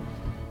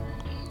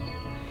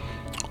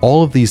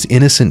 All of these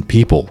innocent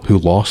people who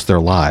lost their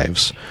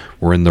lives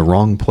were in the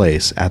wrong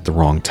place at the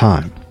wrong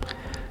time.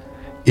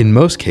 In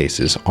most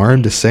cases,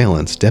 armed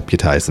assailants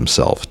deputize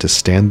themselves to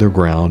stand their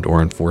ground or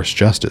enforce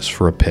justice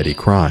for a petty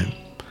crime.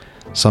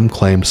 Some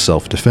claimed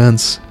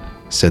self-defense,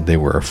 said they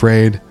were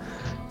afraid,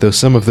 though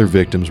some of their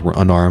victims were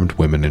unarmed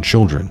women and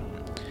children.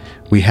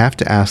 We have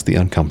to ask the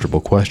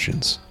uncomfortable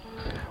questions.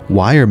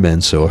 Why are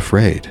men so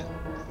afraid?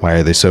 Why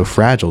are they so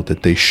fragile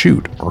that they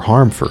shoot or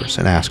harm first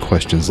and ask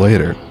questions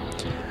later?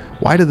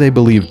 Why do they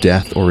believe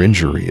death or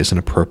injury is an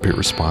appropriate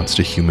response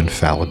to human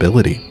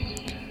fallibility?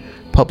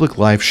 Public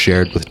life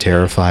shared with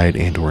terrified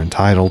and or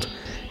entitled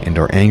and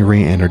or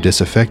angry and or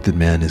disaffected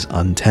men is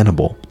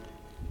untenable.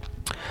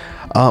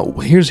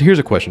 Here's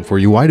a question for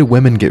you. Why do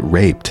women get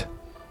raped?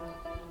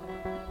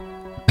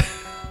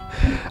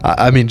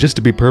 I mean, just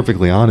to be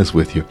perfectly honest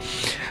with you,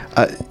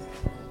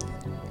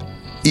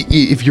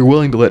 if you're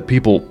willing to let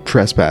people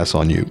trespass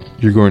on you,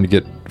 you're going to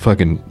get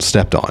fucking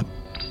stepped on.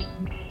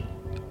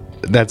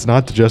 That's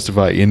not to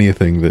justify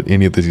anything that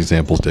any of these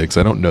examples takes.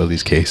 I don't know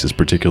these cases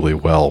particularly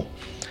well.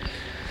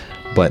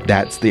 But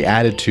that's the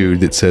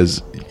attitude that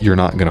says, you're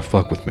not going to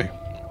fuck with me.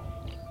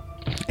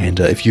 And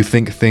if you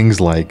think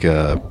things like,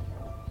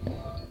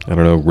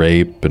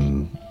 rape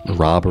and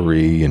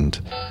robbery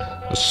and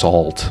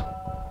assault,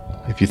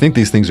 if you think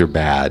these things are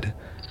bad,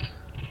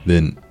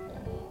 then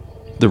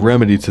the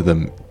remedy to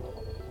them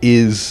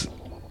is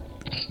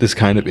this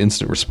kind of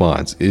instant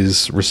response,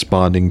 is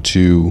responding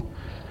to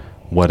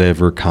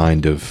whatever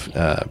kind of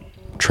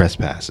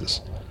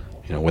trespasses.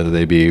 You know, whether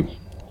they be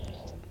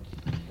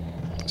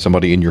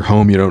somebody in your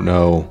home you don't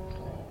know,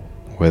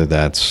 whether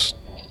that's,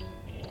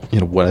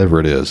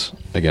 whatever it is.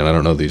 Again, I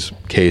don't know these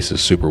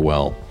cases super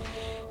well.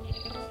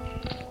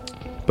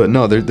 But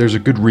no, there's a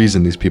good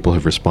reason these people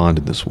have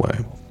responded this way.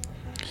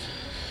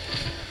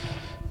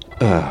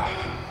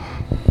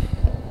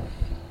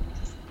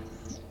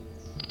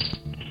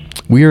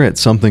 We are at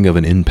something of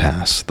an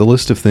impasse. The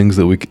list of things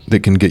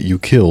that can get you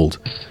killed.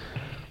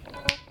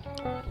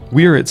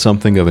 We are at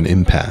something of an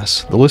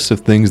impasse. The list of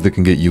things that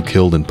can get you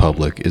killed in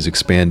public is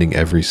expanding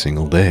every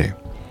single day.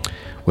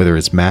 Whether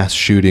it's mass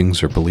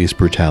shootings or police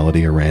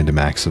brutality or random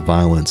acts of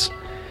violence,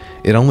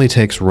 it only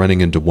takes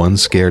running into one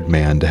scared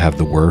man to have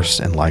the worst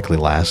and likely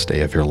last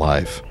day of your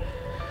life.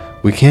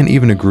 We can't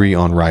even agree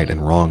on right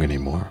and wrong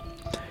anymore.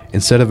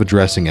 Instead of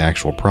addressing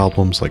actual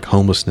problems like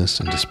homelessness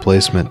and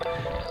displacement,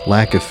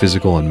 lack of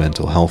physical and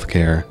mental health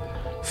care,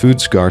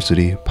 food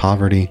scarcity,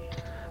 poverty,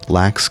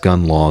 lax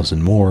gun laws,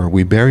 and more,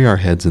 we bury our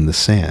heads in the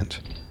sand.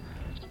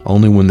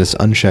 Only when this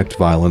unchecked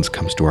violence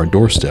comes to our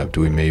doorstep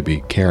do we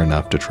maybe care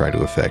enough to try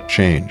to effect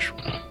change.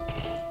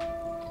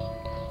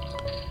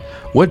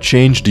 What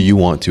change do you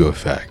want to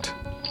effect?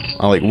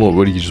 What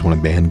do you just want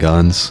to ban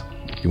guns?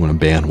 You want to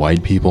ban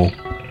white people?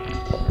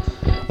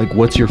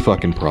 What's your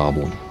fucking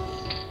problem?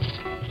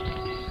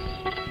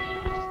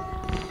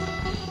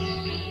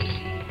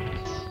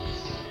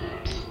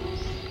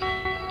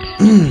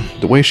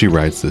 The way she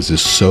writes this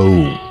is so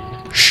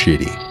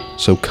shitty,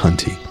 so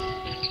cunty.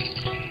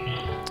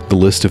 The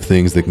list of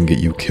things that can get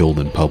you killed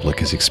in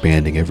public is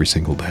expanding every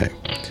single day.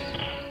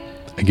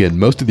 Again,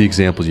 most of the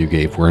examples you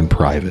gave were in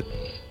private.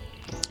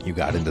 You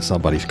got into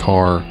somebody's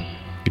car,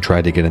 you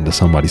tried to get into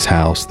somebody's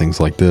house, things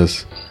like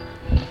this.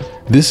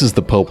 This is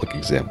the public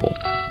example.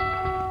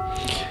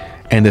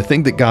 And the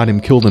thing that got him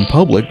killed in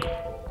public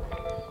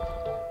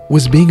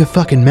was being a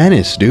fucking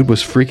menace, dude,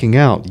 was freaking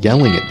out,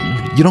 yelling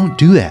at you. You don't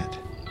do that.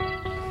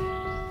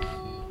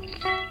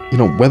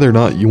 Whether or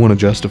not you want to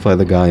justify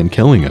the guy in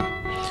killing him,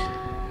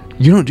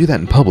 you don't do that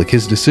in public.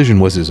 His decision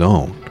was his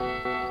own.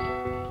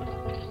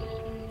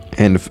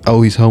 And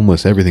he's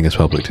homeless, everything is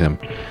public to him.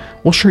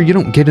 Well, sure, you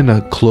don't get in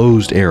a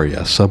closed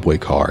area, a subway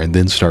car, and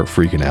then start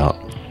freaking out.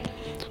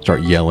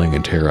 Start yelling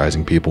and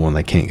terrorizing people when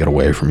they can't get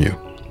away from you.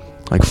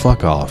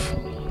 Fuck off.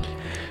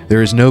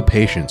 There is no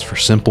patience for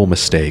simple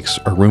mistakes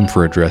or room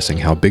for addressing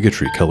how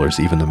bigotry colors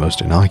even the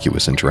most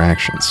innocuous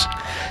interactions.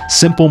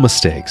 Simple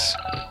mistakes.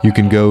 You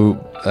can go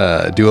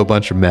do a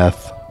bunch of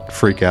meth,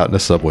 freak out in a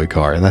subway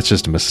car, and that's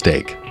just a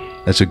mistake.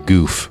 That's a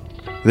goof.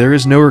 There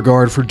is no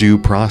regard for due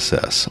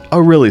process.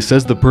 Oh, really?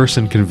 Says the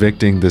person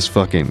convicting this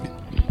fucking...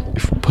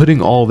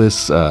 Putting all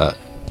this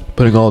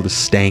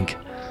stank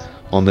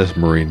on this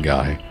Marine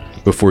guy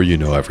before you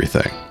know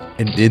everything.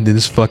 And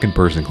this fucking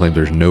person claims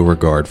there's no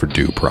regard for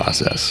due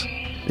process.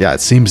 Yeah,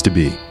 it seems to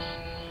be.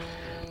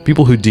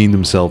 People who deem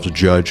themselves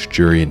judge,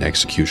 jury, and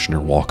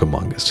executioner walk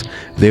among us.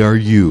 They are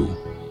you.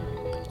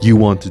 You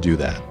want to do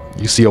that.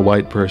 You see a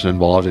white person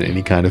involved in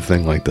any kind of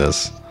thing like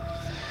this,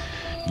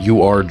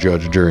 you are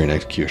judge, jury, and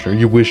executioner.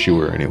 You wish you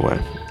were anyway.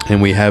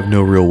 And we have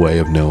no real way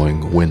of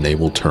knowing when they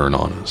will turn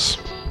on us.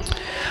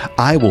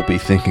 I will be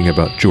thinking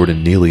about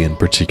Jordan Neely in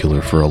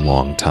particular for a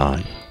long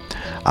time.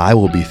 I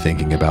will be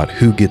thinking about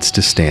who gets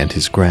to stand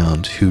his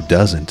ground, who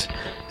doesn't,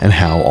 and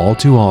how all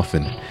too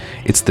often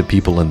it's the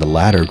people in the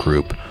latter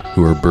group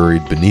who are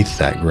buried beneath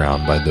that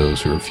ground by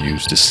those who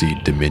refuse to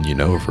cede dominion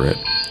over it.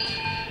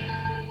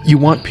 You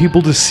want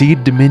people to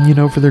cede dominion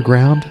over their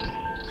ground?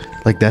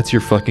 That's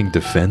your fucking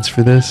defense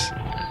for this?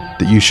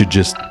 That you should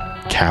just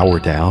cower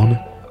down?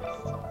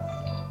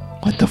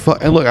 What the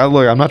fuck? And look,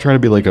 I'm not trying to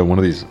be one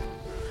of these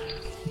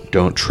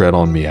 "Don't tread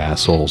on me,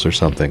 assholes," or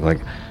something.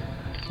 Like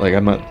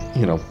I'm not,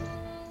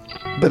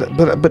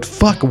 But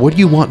fuck, what do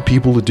you want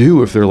people to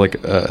do if they're like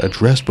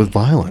addressed with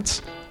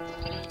violence?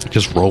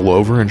 Just roll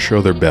over and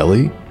show their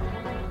belly?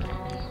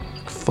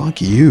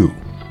 Fuck you.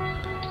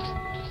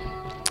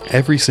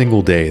 Every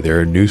single day there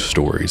are news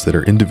stories that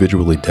are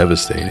individually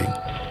devastating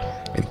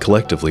and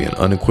collectively an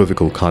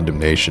unequivocal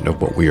condemnation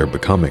of what we are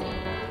becoming.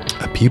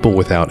 A people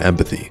without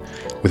empathy,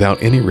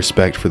 without any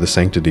respect for the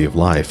sanctity of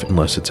life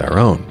unless it's our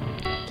own.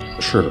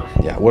 Sure,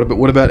 yeah,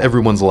 what about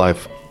everyone's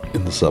life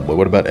in the subway?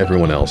 What about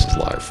everyone else's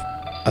life?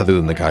 Other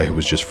than the guy who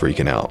was just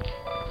freaking out.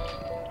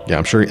 Yeah,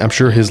 I'm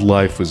sure his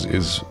life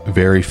is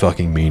very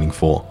fucking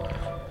meaningful.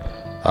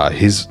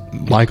 His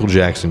Michael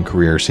Jackson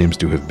career seems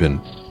to have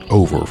been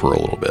over for a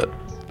little bit.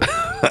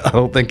 I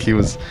don't think he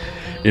was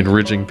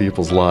enriching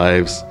people's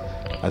lives.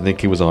 I think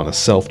he was on a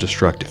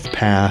self-destructive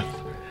path.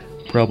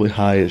 Probably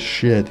high as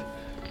shit.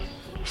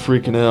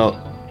 Freaking out.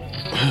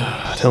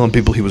 Telling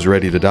people he was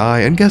ready to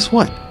die. And guess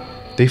what?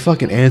 They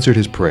fucking answered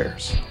his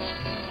prayers.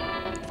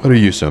 What are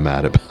you so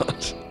mad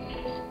about?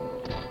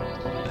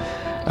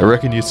 I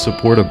reckon you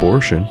support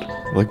abortion.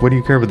 Like, what do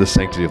you care about the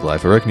sanctity of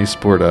life? I reckon you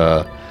support,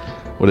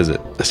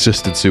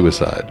 assisted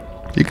suicide.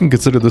 You can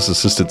consider this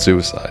assisted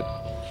suicide.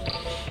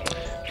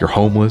 You're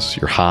homeless,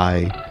 you're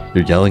high,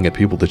 you're yelling at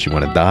people that you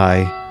want to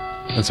die,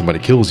 and somebody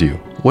kills you.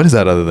 What is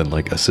that other than,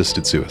 like,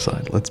 assisted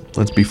suicide?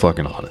 Let's be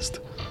fucking honest.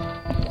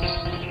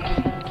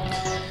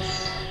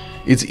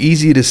 It's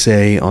easy to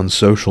say on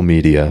social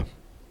media,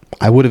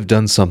 I would have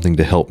done something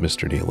to help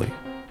Mr. Neely.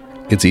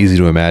 It's easy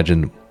to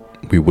imagine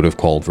we would have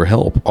called for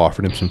help,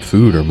 offered him some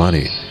food or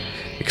money,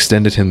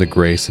 extended him the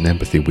grace and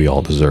empathy we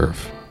all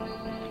deserve.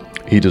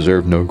 He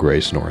deserved no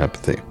grace nor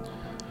empathy.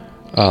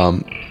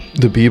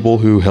 The people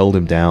who held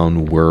him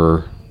down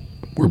were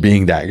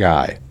being that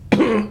guy.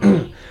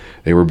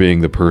 They were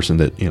being the person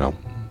that,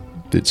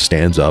 that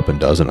stands up and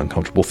does an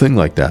uncomfortable thing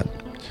like that.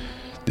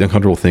 The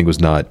uncomfortable thing was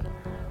not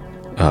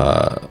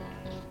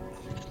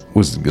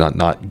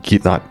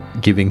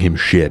giving him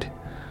shit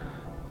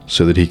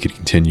so that he could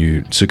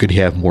continue, so could he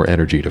have more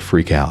energy to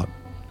freak out,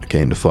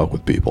 okay, and to fuck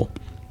with people.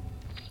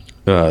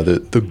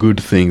 The good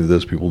thing that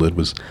those people did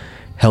was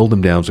held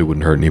him down so he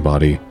wouldn't hurt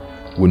anybody,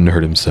 wouldn't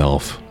hurt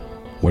himself,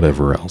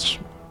 whatever else.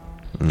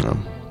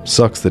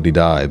 Sucks that he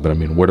died, but I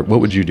mean, what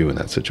would you do in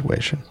that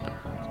situation?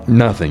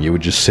 Nothing. You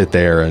would just sit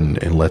there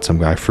and let some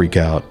guy freak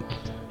out,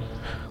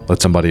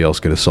 let somebody else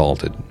get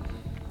assaulted,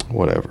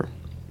 whatever.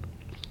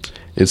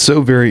 It's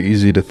so very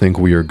easy to think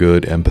we are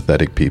good,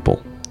 empathetic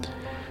people.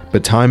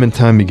 But time and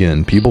time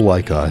again, people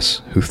like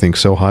us, who think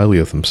so highly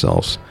of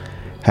themselves,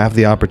 have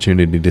the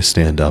opportunity to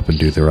stand up and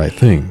do the right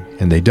thing,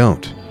 and they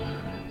don't.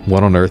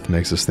 What on earth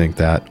makes us think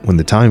that, when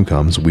the time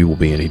comes, we will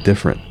be any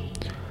different?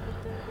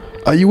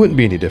 You wouldn't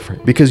be any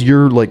different, because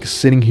you're like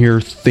sitting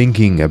here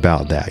thinking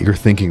about that. You're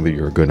thinking that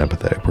you're a good,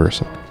 empathetic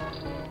person.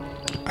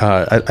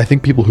 I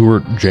think people who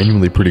are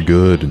genuinely pretty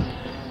good and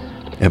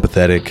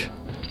empathetic,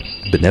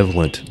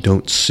 benevolent,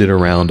 don't sit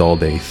around all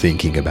day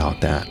thinking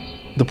about that.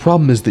 The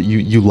problem is that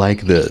you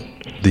like the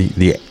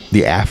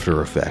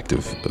after effect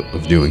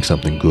of doing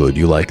something good.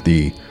 You like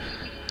the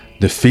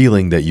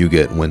feeling that you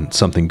get when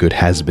something good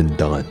has been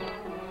done.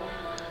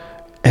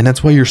 And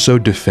that's why you're so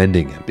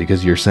defending it,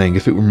 because you're saying,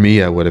 if it were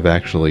me, I would have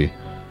actually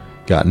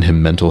gotten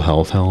him mental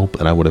health help,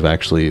 and I would have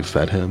actually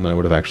fed him, and I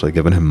would have actually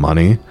given him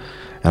money,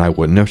 and I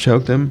wouldn't have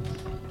choked him.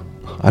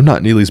 I'm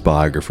not Neely's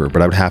biographer,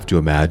 but I would have to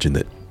imagine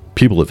that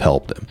people have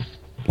helped him.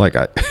 Like,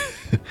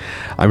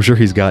 I'm sure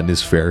he's gotten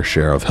his fair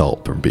share of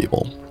help from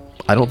people.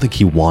 I don't think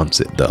he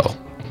wants it, though.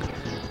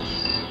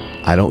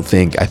 I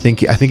think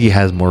he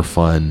has more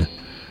fun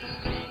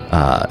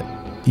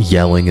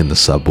yelling in the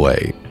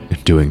subway,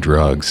 doing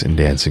drugs, and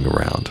dancing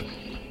around.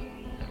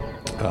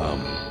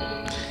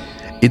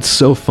 It's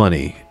so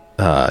funny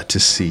to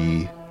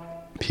see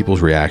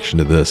people's reaction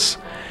to this,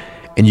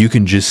 and you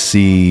can just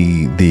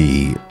see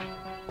the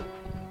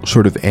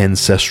sort of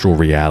ancestral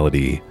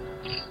reality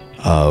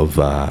of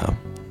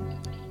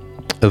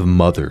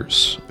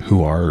mothers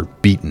who are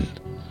beaten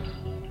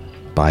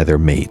by their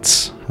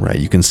mates, right?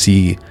 You can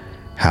see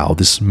how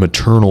this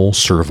maternal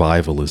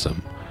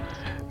survivalism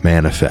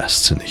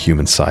manifests in the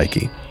human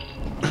psyche.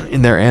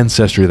 In their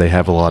ancestry, they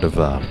have a lot of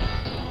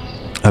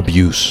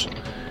abuse.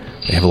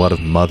 They have a lot of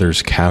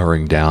mothers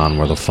cowering down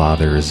where the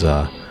father is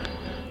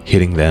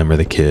hitting them or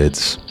the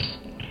kids.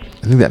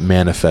 I think that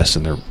manifests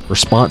in their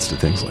response to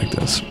things like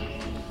this.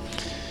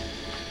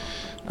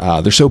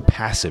 They're so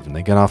passive, and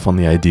they get off on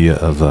the idea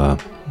of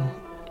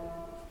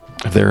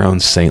their own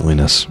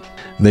saintliness.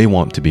 They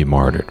want to be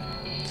martyred.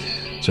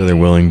 So they're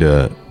willing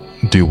to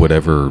do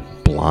whatever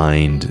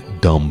blind,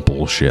 dumb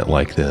bullshit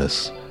like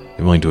this.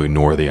 They're willing to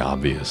ignore the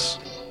obvious.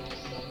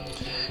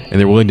 And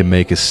they're willing to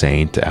make a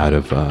saint out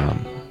of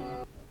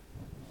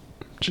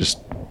just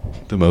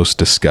the most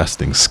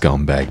disgusting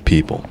scumbag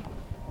people.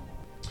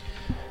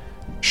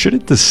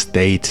 Shouldn't the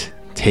state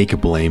take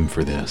blame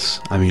for this?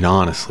 I mean,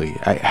 honestly,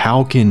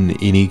 how can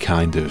any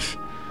kind of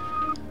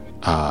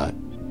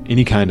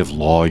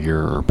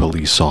lawyer or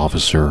police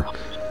officer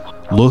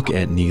look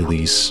at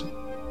Neely's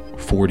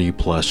 40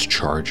 plus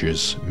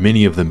charges,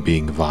 many of them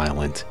being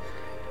violent,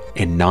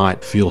 and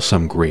not feel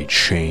some great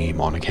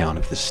shame on account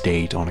of the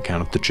state, on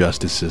account of the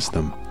justice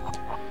system,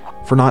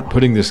 for not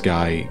putting this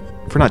guy,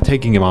 for not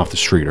taking him off the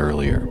street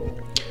earlier.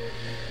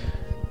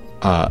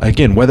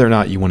 Again, whether or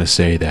not you want to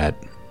say that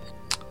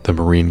the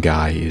Marine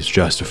guy is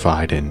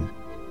justified in,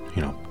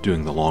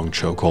 doing the long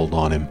chokehold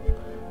on him,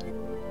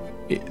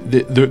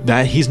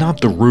 that he's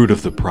not the root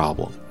of the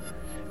problem.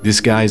 This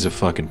guy's a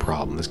fucking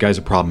problem. This guy's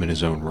a problem in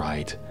his own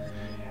right.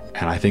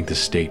 And I think the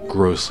state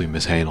grossly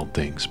mishandled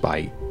things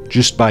by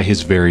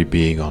his very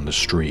being on the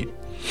street.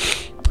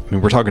 I mean,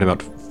 we're talking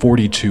about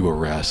 42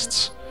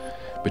 arrests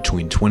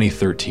between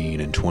 2013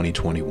 and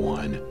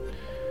 2021.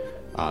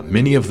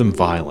 Many of them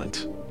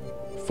violent,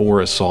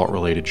 4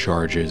 assault-related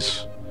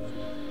charges.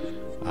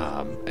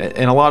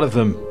 And a lot of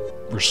them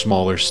were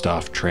smaller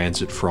stuff,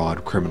 transit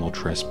fraud, criminal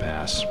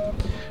trespass,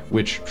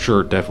 which,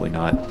 sure, definitely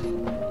not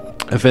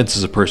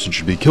offenses a person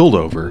should be killed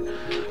over,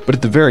 but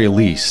at the very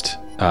least,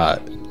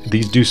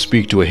 these do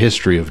speak to a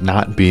history of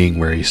not being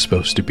where he's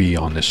supposed to be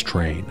on this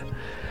train.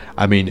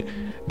 I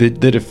mean, the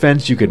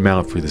defense you could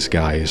mount for this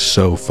guy is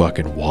so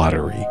fucking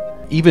watery.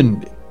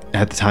 Even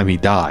at the time he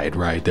died,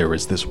 right, there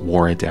was this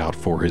warrant out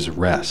for his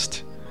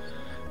arrest,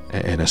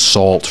 an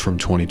assault from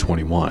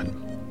 2021.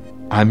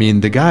 I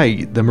mean,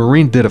 the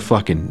Marine did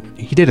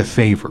a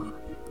favor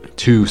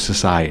to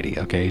society,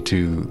 okay,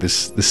 to the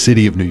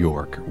city of New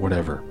York,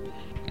 whatever.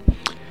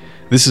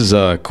 This is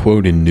a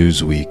quote in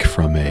Newsweek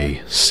from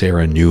a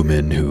Sarah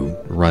Newman who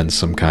runs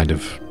some kind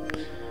of,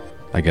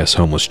 I guess,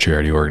 homeless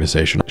charity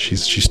organization.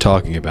 She's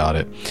talking about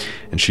it,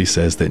 and she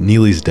says that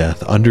Neely's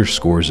death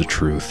underscores a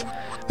truth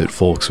that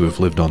folks who have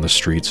lived on the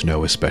streets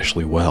know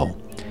especially well.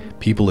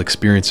 People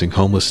experiencing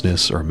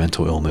homelessness or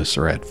mental illness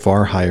are at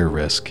far higher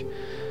risk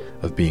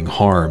of being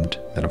harmed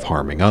than of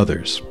harming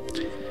others.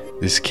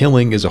 This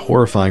killing is a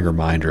horrifying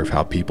reminder of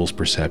how people's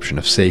perception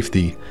of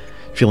safety,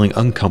 feeling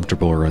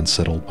uncomfortable or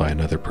unsettled by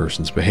another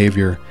person's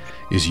behavior,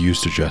 is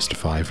used to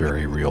justify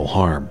very real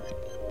harm.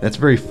 That's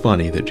very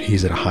funny that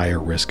he's at a higher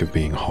risk of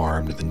being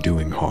harmed than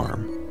doing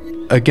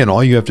harm. Again,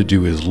 all you have to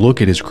do is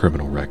look at his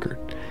criminal record.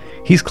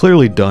 He's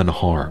clearly done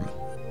harm.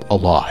 A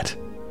lot.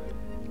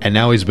 And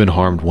now he's been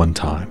harmed one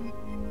time.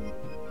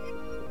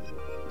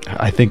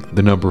 I think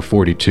the number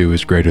 42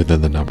 is greater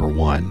than the number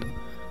 1.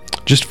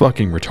 Just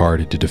fucking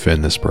retarded to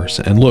defend this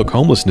person. And look,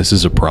 homelessness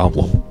is a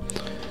problem.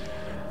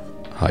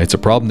 It's a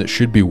problem that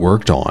should be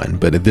worked on,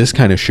 but this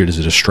kind of shit is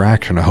a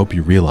distraction. I hope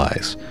you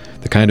realize.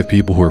 The kind of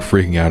people who are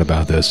freaking out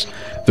about this,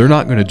 they're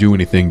not going to do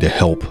anything to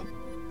help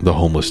the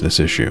homelessness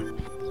issue.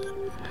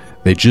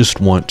 They just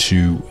want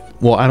to,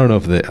 well, I don't know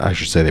if I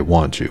should say they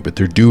want to, but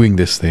they're doing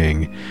this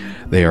thing.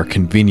 They are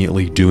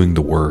conveniently doing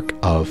the work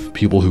of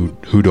people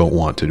who don't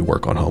want to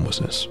work on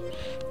homelessness.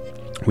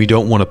 We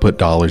don't want to put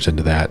dollars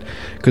into that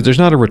because there's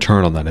not a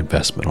return on that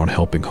investment on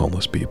helping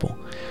homeless people.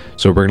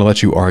 So we're going to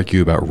let you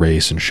argue about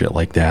race and shit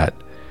like that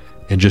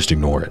and just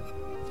ignore it.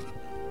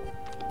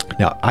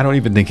 Now, I don't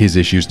even think his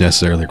issue is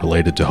necessarily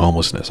related to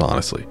homelessness,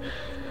 honestly.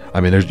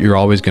 I mean, you're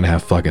always going to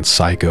have fucking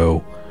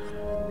psycho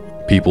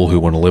people who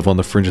want to live on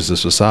the fringes of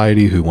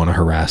society, who want to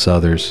harass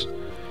others.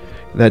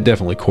 That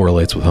definitely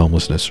correlates with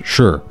homelessness,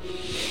 sure.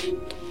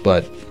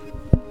 But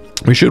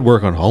we should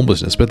work on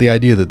homelessness. But the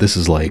idea that this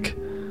is like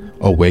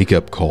a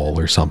wake-up call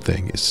or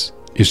something is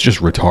just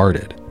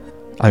retarded.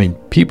 I mean,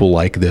 people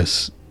like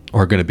this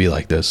are going to be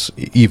like this,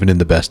 even in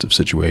the best of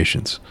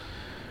situations.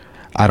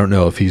 I don't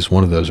know if he's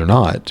one of those or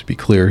not. To be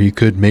clear, he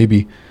could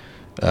maybe,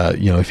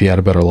 if he had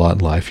a better lot in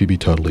life, he'd be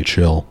totally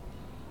chill.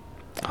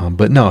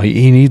 But no,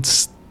 he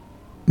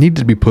needed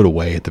to be put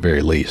away at the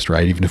very least,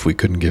 right? Even if we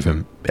couldn't give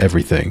him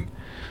everything.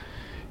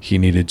 He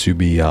needed to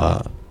be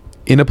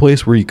in a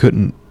place where he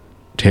couldn't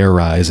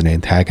terrorize and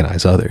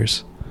antagonize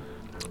others.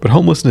 But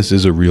homelessness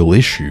is a real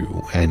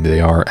issue, and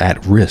they are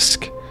at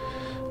risk.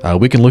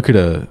 We can look at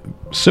a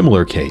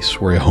similar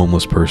case where a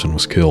homeless person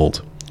was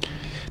killed.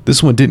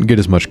 This one didn't get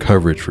as much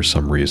coverage for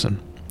some reason.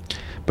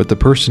 But the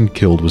person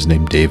killed was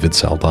named David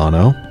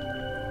Saldano,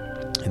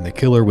 and the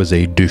killer was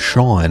a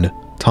Deshaun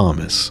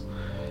Thomas.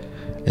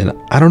 And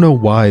I don't know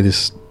why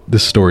this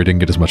story didn't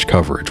get as much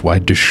coverage, why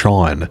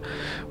Deshaun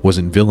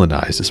wasn't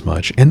villainized as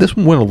much. And this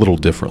one went a little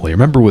differently.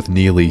 Remember with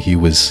Neely, he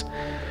was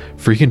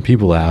freaking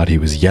people out. He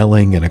was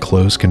yelling in a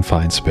closed,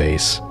 confined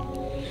space.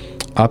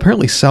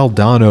 Apparently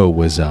Saldano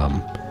was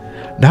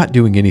not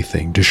doing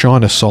anything.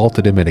 Deshaun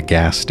assaulted him at a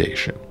gas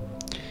station,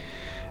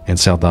 and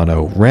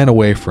Saldano ran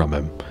away from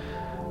him.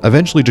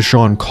 Eventually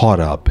Deshaun caught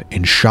up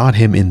and shot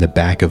him in the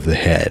back of the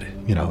head,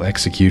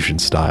 execution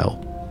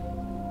style.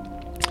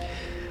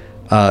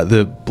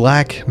 The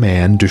black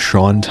man,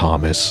 Deshaun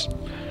Thomas,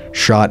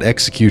 shot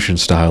execution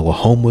style a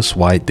homeless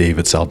white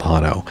David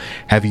Saldano.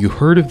 Have you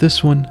heard of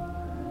this one?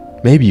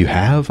 Maybe you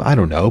have, I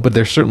don't know, but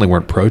there certainly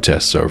weren't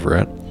protests over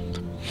it.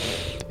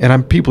 And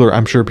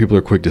I'm sure people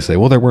are quick to say,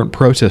 well, there weren't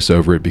protests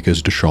over it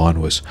because Deshaun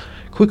was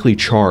quickly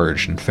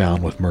charged and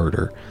found with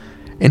murder.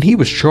 And he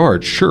was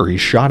charged. Sure, he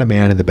shot a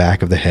man in the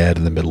back of the head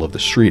in the middle of the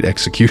street,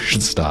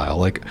 execution style,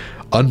 like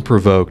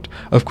unprovoked.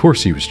 Of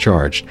course he was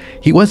charged.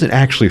 He wasn't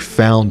actually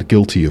found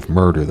guilty of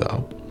murder,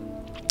 though.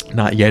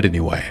 Not yet,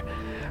 anyway.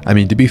 I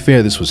mean, to be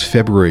fair, this was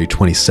February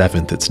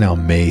 27th. It's now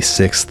May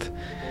 6th.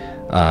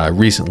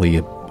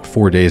 Recently,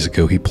 4 days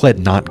ago, he pled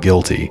not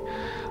guilty.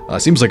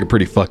 Seems like a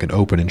pretty fucking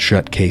open and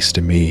shut case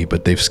to me,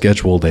 but they've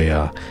scheduled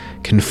a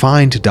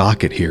confined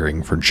docket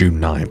hearing for June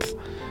 9th.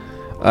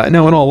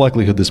 Now, in all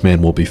likelihood, this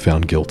man will be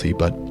found guilty,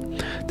 but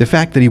the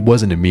fact that he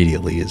wasn't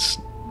immediately is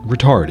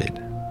retarded.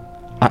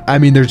 I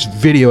mean, there's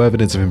video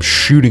evidence of him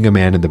shooting a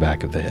man in the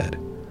back of the head.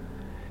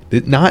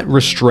 Not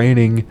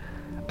restraining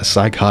a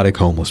psychotic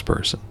homeless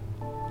person.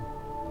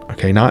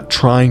 Okay, not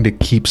trying to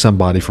keep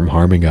somebody from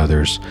harming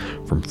others,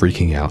 from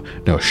freaking out.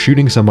 No,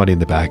 shooting somebody in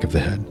the back of the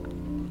head.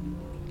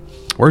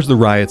 Where's the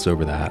riots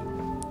over that?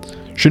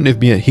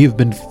 Shouldn't he have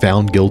been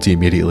found guilty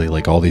immediately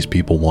like all these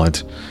people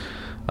want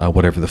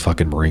whatever the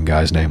fucking Marine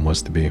guy's name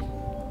was to be?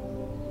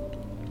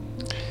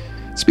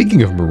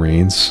 Speaking of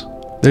Marines,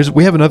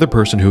 we have another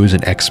person who is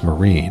an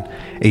ex-Marine,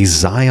 a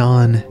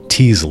Zion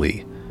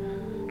Teasley.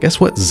 Guess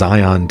what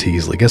Zion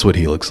Teasley, guess what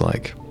he looks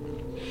like?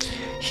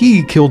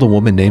 He killed a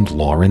woman named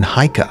Lauren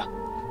Heike.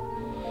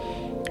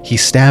 He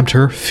stabbed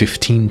her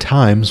 15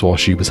 times while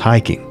she was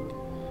hiking.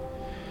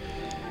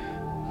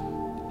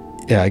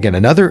 Yeah, again,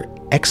 another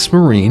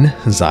ex-Marine,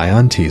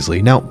 Zion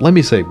Teasley. Now, let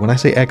me say, when I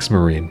say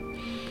ex-Marine,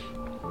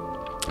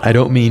 I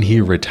don't mean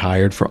he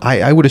retired from...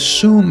 I would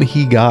assume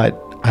he got,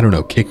 I don't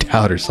know, kicked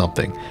out or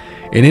something.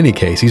 In any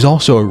case, he's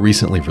also a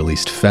recently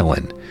released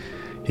felon.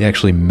 He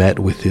actually met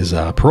with his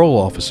parole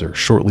officer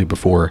shortly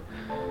before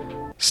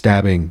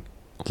stabbing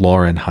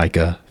Lauren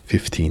Heike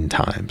 15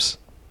 times.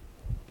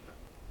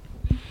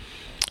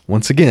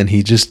 Once again,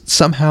 he just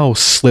somehow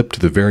slipped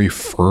the very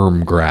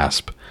firm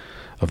grasp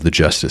of the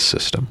justice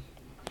system.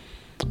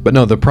 But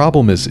no, the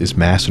problem is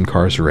mass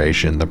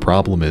incarceration. The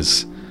problem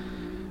is,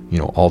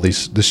 all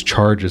these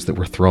charges that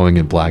we're throwing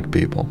at black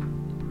people.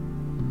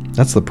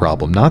 That's the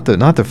problem. Not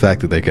the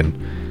fact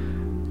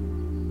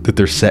that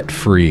they're set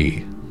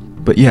free.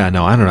 But yeah,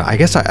 no, I don't know. I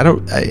guess I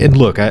don't. And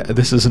look,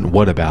 this isn't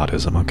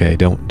whataboutism. Okay,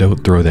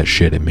 don't throw that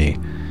shit at me.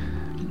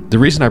 The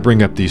reason I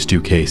bring up these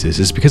two cases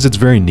is because it's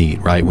very neat,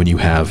 right? When you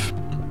have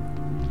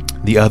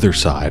the other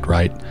side,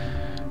 right?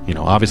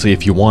 Obviously,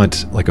 if you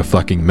want like a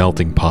fucking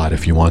melting pot,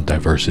 if you want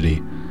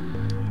diversity,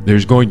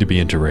 there's going to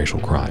be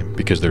interracial crime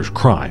because there's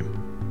crime.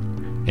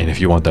 And if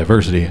you want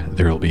diversity,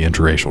 there will be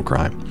interracial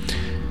crime.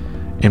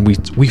 And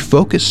we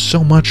focus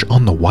so much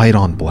on the white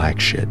on black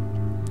shit,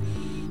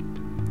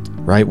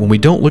 right? When we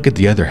don't look at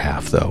the other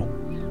half, though.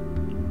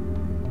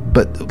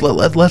 But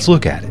let's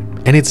look at it,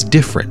 and it's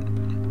different.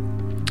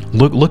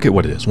 Look at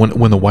what it is.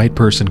 When the white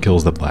person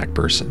kills the black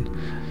person,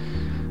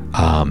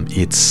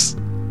 it's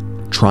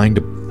trying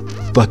to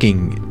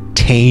fucking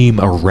tame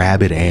a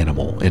rabid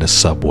animal in a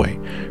subway,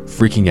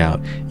 freaking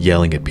out,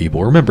 yelling at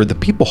people. Remember, the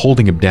people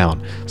holding him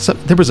down,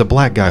 there was a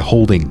black guy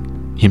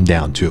holding him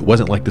down too. It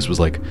wasn't like this was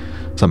like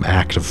some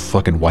act of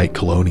fucking white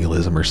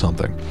colonialism or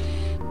something.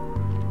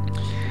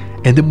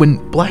 And then when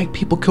black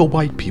people kill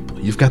white people,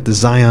 you've got the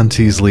Zion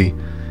Teasley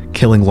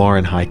killing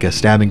Lauren Heike,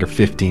 stabbing her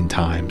 15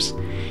 times.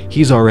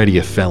 He's already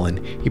a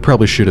felon. He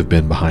probably should have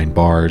been behind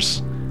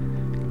bars.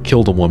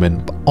 Killed a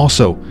woman.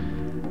 Also,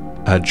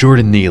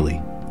 Jordan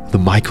Neely, the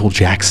Michael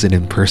Jackson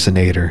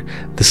impersonator,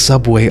 the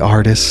subway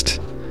artist,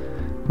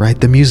 right?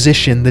 The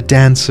musician, the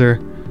dancer.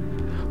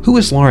 Who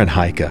is Lauren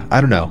Heike? I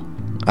don't know.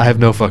 I have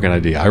no fucking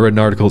idea. I read an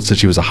article that said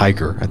she was a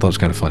hiker. I thought it was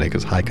kind of funny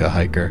because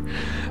hiker.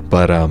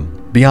 But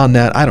beyond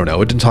that, I don't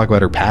know. It didn't talk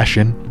about her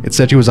passion. It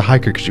said she was a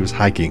hiker because she was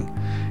hiking.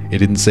 It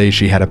didn't say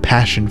she had a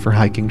passion for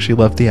hiking. She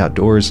loved the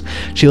outdoors.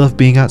 She loved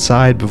being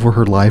outside before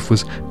her life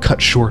was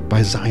cut short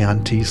by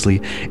Zion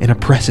Teasley, an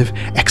oppressive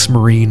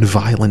ex-Marine,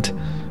 violent.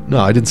 No,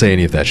 I didn't say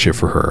any of that shit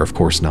for her. Of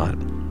course not.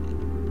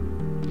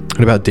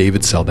 What about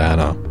David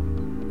Saldana?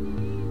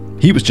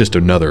 He was just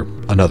another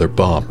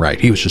bum, right?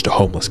 He was just a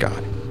homeless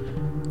guy.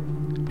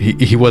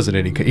 He wasn't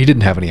any. He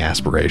didn't have any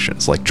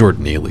aspirations like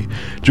Jordan Neely.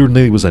 Jordan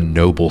Neely was a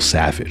noble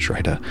savage,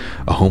 right? A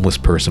homeless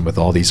person with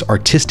all these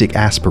artistic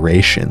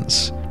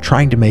aspirations,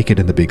 trying to make it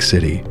in the big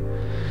city.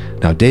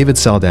 Now, David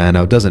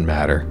Saldana, doesn't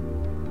matter.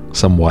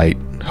 Some white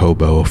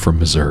hobo from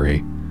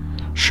Missouri,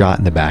 shot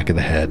in the back of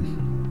the head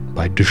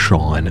by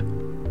Deshaun.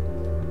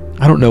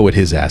 I don't know what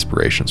his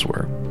aspirations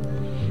were.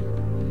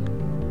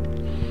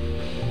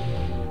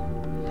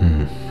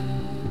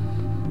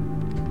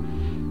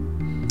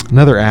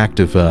 Another act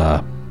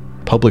of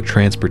public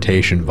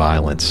transportation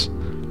violence.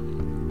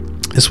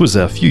 This was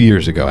a few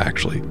years ago,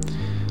 actually,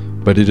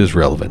 but it is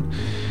relevant.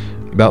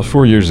 About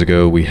 4 years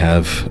ago, we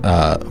have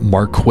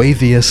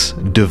Marquavius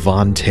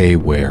Devonte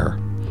Ware.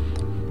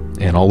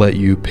 And I'll let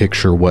you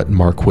picture what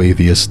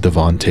Marquavius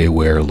Devonte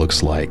Ware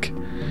looks like.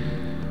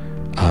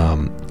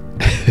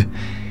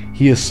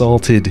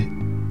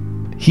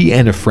 He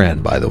and a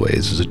friend, by the way,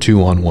 this is a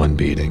 2-on-1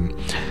 beating,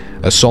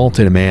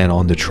 assaulted a man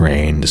on the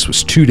train. This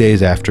was 2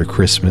 days after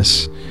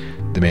Christmas.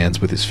 The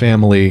man's with his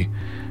family.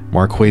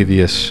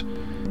 Marquavius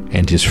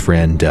and his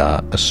friend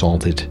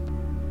assaulted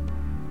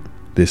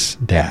this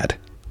dad.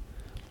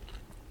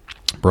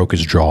 Broke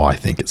his jaw, I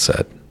think it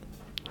said.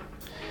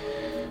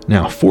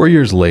 Now, 4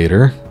 years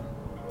later,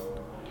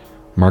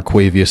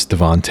 Marquavius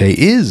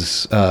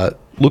Devante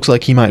looks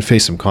like he might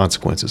face some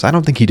consequences. I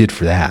don't think he did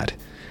for that.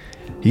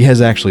 He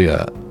has actually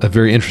a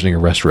very interesting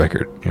arrest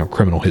record,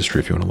 criminal history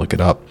if you want to look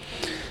it up.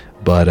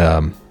 But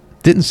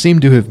didn't seem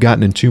to have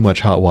gotten in too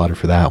much hot water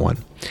for that one.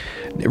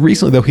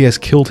 Recently, though, he has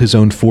killed his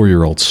own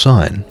 4-year-old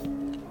son.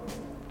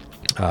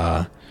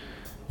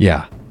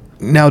 Yeah.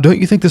 Now, don't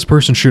you think this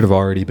person should have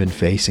already been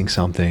facing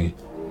something?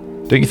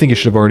 Don't you think he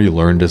should have already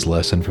learned his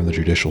lesson from the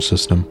judicial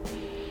system?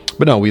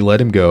 But no, we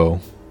let him go.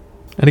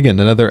 And again,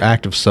 another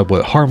act of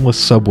harmless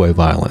subway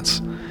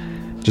violence.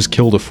 Just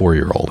killed a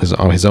 4-year-old,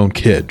 his own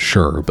kid,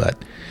 sure, but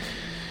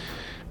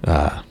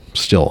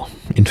still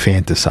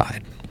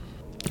infanticide.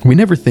 We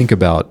never think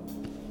about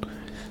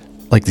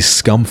like these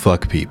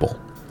scumfuck people.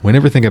 We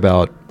never think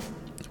about,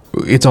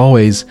 it's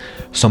always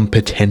some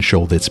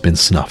potential that's been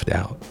snuffed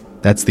out.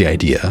 That's the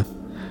idea.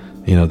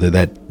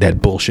 That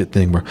bullshit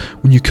thing where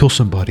when you kill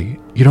somebody,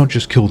 you don't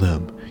just kill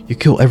them, you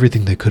kill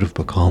everything they could have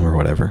become or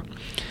whatever.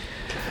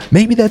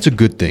 Maybe that's a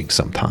good thing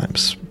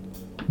sometimes.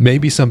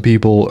 Maybe some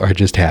people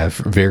just have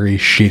very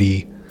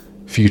shitty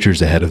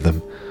futures ahead of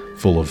them,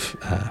 full of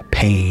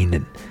pain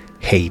and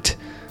hate,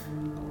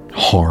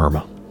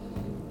 harm.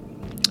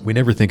 We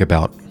never think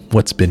about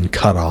what's been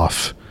cut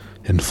off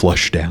and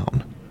flushed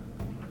down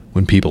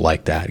when people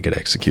like that get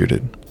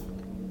executed.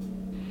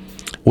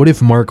 What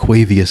if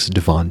Marquavius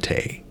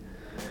Devante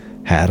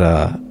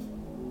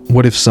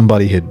what if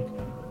somebody had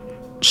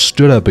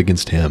stood up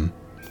against him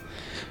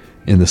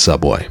in the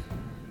subway?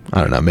 I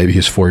don't know, maybe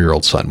his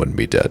 4-year-old son wouldn't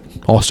be dead.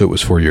 Also, it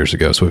was 4 years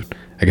ago, so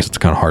I guess it's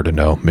kind of hard to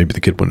know. Maybe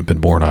the kid wouldn't have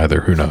been born either,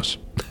 who knows?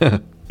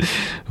 But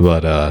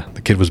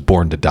the kid was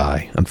born to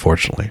die,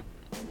 unfortunately,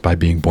 by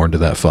being born to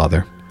that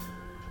father.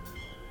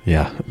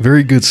 Yeah,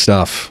 very good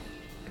stuff.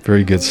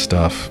 Very good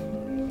stuff.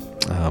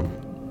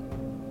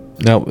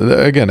 Now,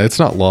 again, it's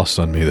not lost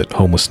on me that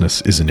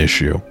homelessness is an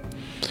issue.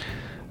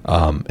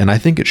 And I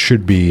think it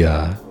should be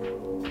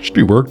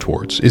worked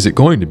towards. Is it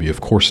going to be?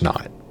 Of course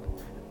not.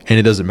 And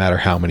it doesn't matter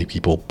how many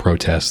people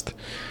protest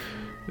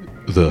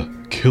the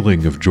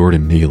killing of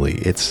Jordan Neely.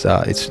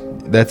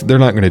 They're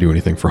not going to do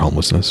anything for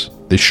homelessness.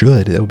 They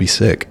should. That would be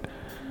sick.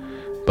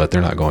 But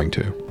they're not going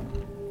to.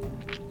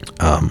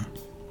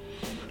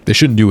 They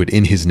shouldn't do it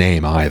in his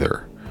name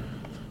either.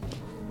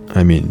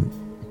 I mean,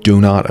 do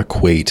not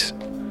equate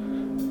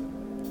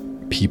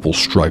people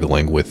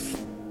struggling with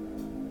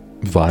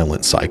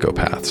violent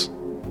psychopaths,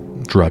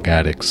 drug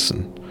addicts,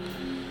 and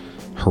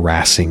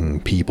harassing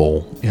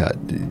people. Yeah,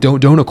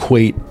 don't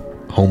equate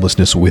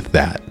homelessness with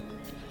that.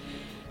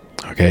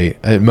 Okay,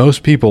 and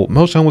most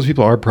homeless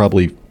people are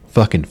probably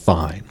fucking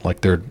fine.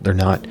 Like they're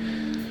not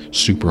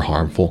super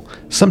harmful.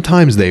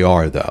 Sometimes they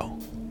are though.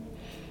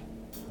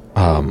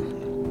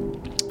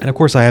 And of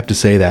course I have to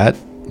say that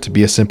to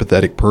be a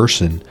sympathetic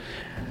person.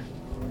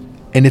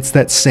 And it's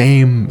that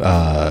same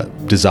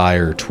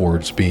desire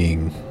towards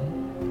being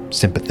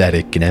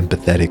sympathetic and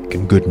empathetic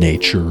and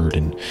good-natured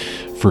and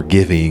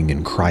forgiving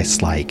and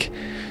Christ-like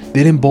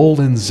that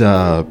emboldens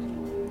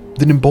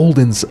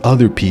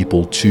other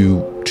people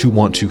to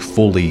want to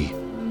fully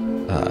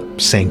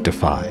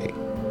sanctify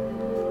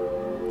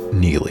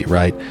Neely,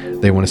 right?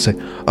 They want to say,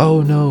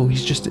 "Oh no,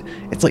 he's just."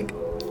 It's like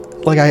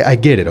I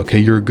get it. Okay,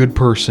 you're a good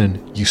person.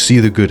 You see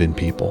the good in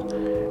people,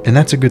 and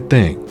that's a good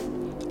thing.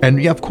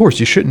 And yeah, of course,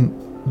 you shouldn't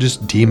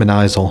just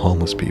demonize all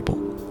homeless people.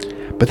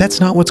 But that's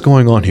not what's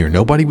going on here.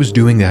 Nobody was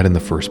doing that in the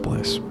first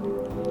place.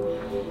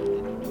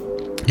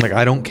 Like,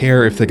 I don't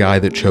care if the guy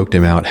that choked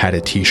him out had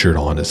a t-shirt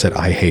on that said,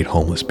 "I hate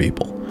homeless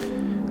people."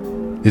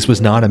 This was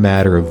not a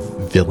matter of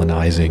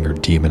villainizing or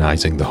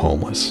demonizing the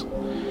homeless.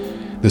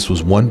 This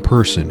was one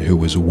person who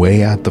was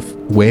way out of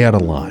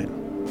line.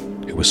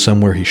 It was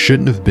somewhere he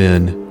shouldn't have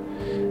been,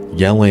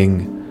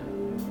 yelling,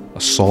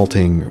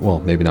 assaulting, well,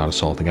 maybe not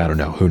assaulting, I don't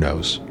know, who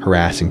knows,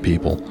 harassing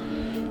people,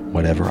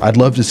 whatever. I'd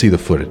love to see the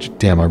footage.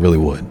 Damn, I really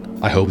would.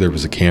 I hope there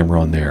was a camera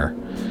on there.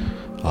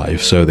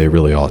 If so, they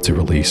really ought to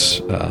release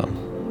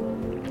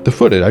the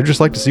footage. I'd just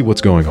like to see what's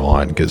going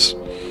on because,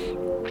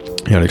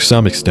 to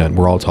some extent,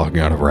 we're all talking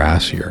out of our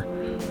ass here.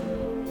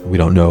 We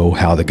don't know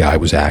how the guy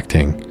was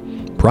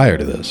acting prior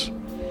to this.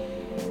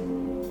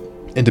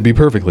 And to be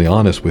perfectly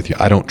honest with you,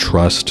 I don't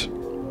trust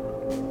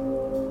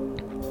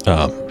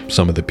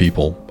some of the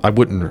people. I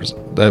wouldn't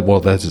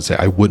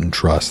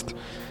trust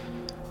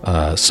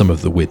some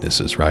of the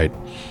witnesses, right?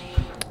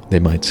 They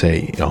might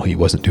say, he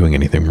wasn't doing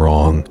anything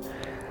wrong.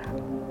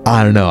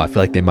 I don't know. I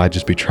feel like they might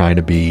just be trying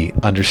to be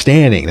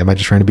understanding. They might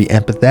just trying to be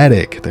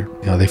empathetic.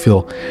 They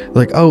feel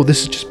like, oh,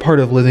 this is just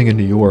part of living in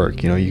New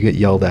York. You get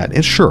yelled at.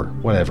 And sure,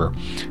 whatever.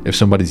 If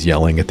somebody's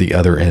yelling at the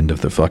other end of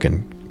the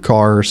fucking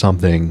car or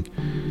something,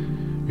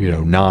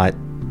 not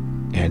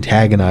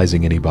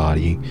antagonizing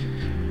anybody,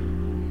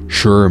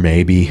 sure,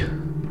 maybe.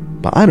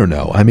 But I don't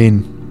know. I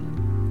mean,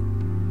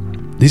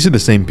 these are the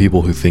same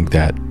people who think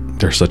that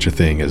there's such a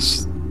thing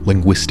as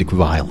linguistic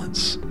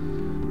violence.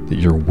 that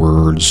your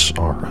words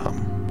are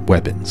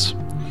weapons.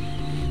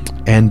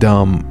 And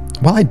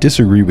while I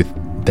disagree with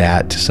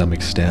that to some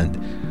extent,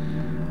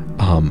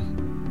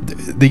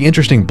 the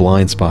interesting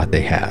blind spot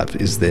they have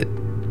is that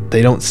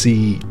they don't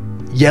see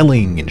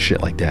yelling and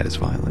shit like that as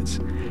violence.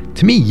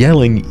 To me,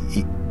 yelling,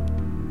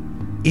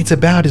 it's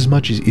about as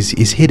much as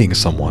is hitting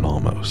someone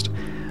almost.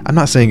 I'm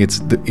not saying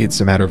it's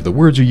a matter of the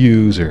words you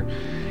use or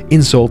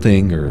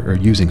insulting or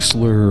using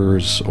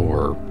slurs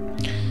or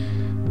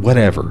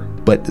whatever,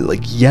 but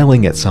like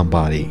yelling at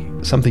somebody,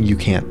 something you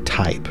can't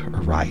type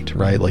or write,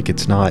 right? Like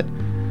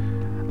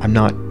I'm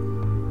not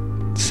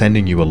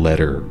sending you a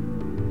letter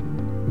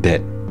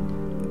that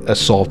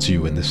assaults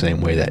you in the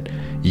same way that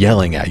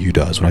yelling at you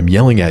does. When I'm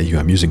yelling at you,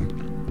 I'm using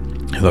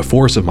the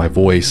force of my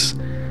voice.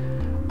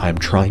 I'm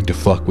trying to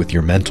fuck with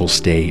your mental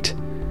state.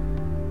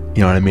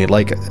 You know what I mean?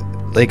 Like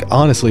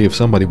honestly, if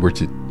somebody were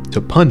to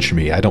punch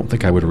me, I don't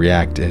think I would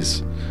react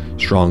as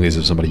strongly as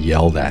if somebody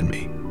yelled at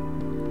me.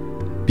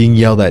 Being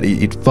yelled at,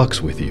 it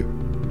fucks with you.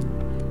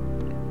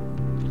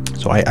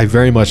 So I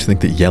very much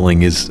think that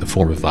yelling is a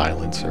form of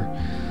violence or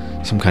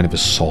some kind of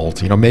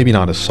assault. You know, maybe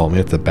not assault,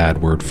 maybe that's a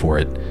bad word for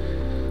it.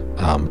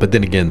 But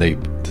then again, the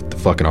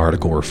fucking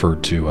article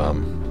referred to,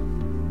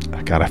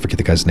 God, I forget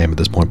the guy's name at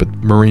this point, but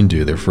Marine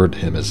dude, they referred to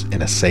him as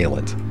an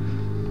assailant.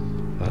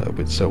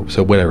 So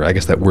whatever, I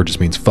guess that word just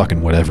means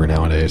fucking whatever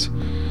nowadays.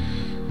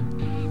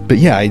 But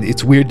yeah,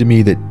 it's weird to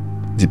me that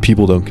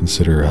people don't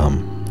consider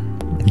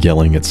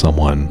yelling at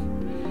someone,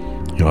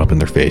 you know, up in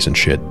their face and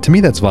shit. To me,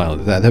 that's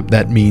violent.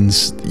 That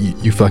means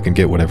you fucking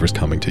get whatever's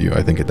coming to you,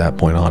 I think, at that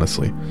point,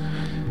 honestly.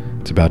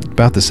 It's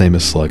about the same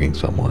as slugging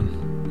someone.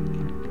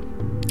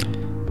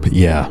 But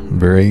yeah,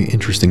 very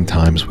interesting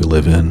times we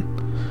live in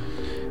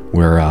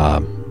where,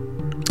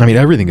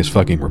 everything is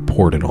fucking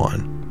reported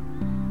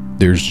on.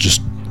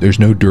 There's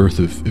no dearth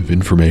of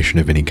information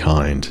of any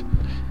kind,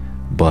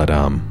 but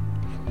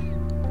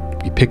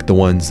we pick the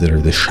ones that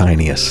are the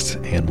shiniest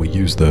and we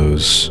use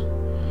those,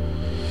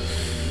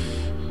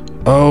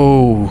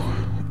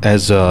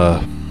 as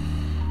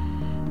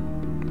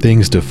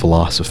things to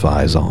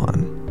philosophize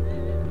on,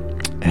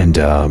 and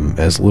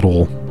as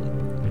little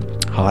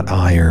hot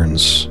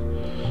irons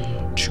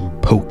to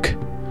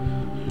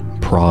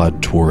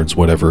prod towards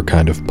whatever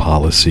kind of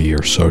policy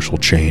or social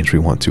change we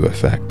want to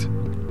affect.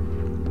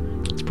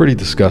 It's pretty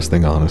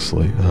disgusting,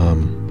 honestly.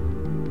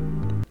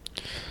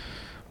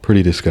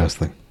 Pretty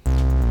disgusting.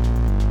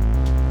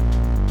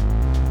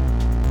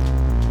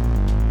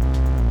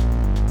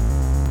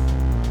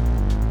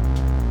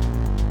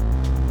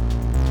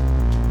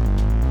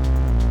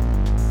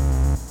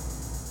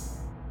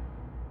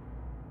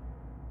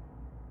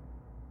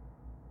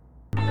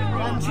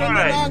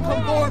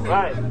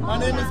 Right. My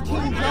name is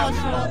King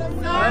Joshua.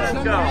 Let's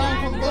go.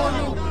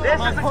 This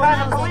is the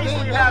kind of police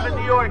we have in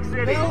New York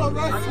City.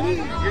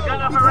 You're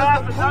gonna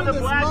harass another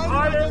black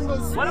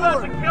artist? What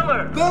about the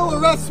killer? They'll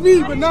arrest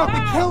me, but not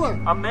the killer.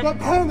 The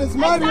pen is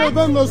mightier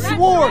than the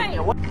sword.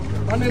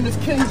 My name is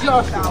King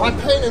Joshua. I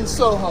paint in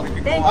Soho.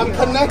 I'm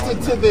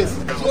connected to this.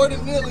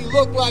 Jordan Neely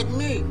looked like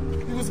me.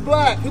 He was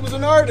black. He was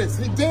an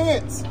artist. He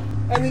danced.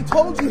 And he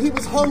told you he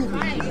was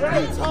hungry.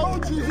 He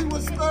told you he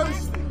was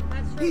thirsty.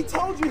 He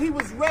told you he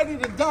was ready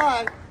to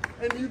die,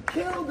 and you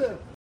killed him.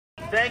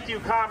 Thank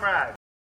you, comrade.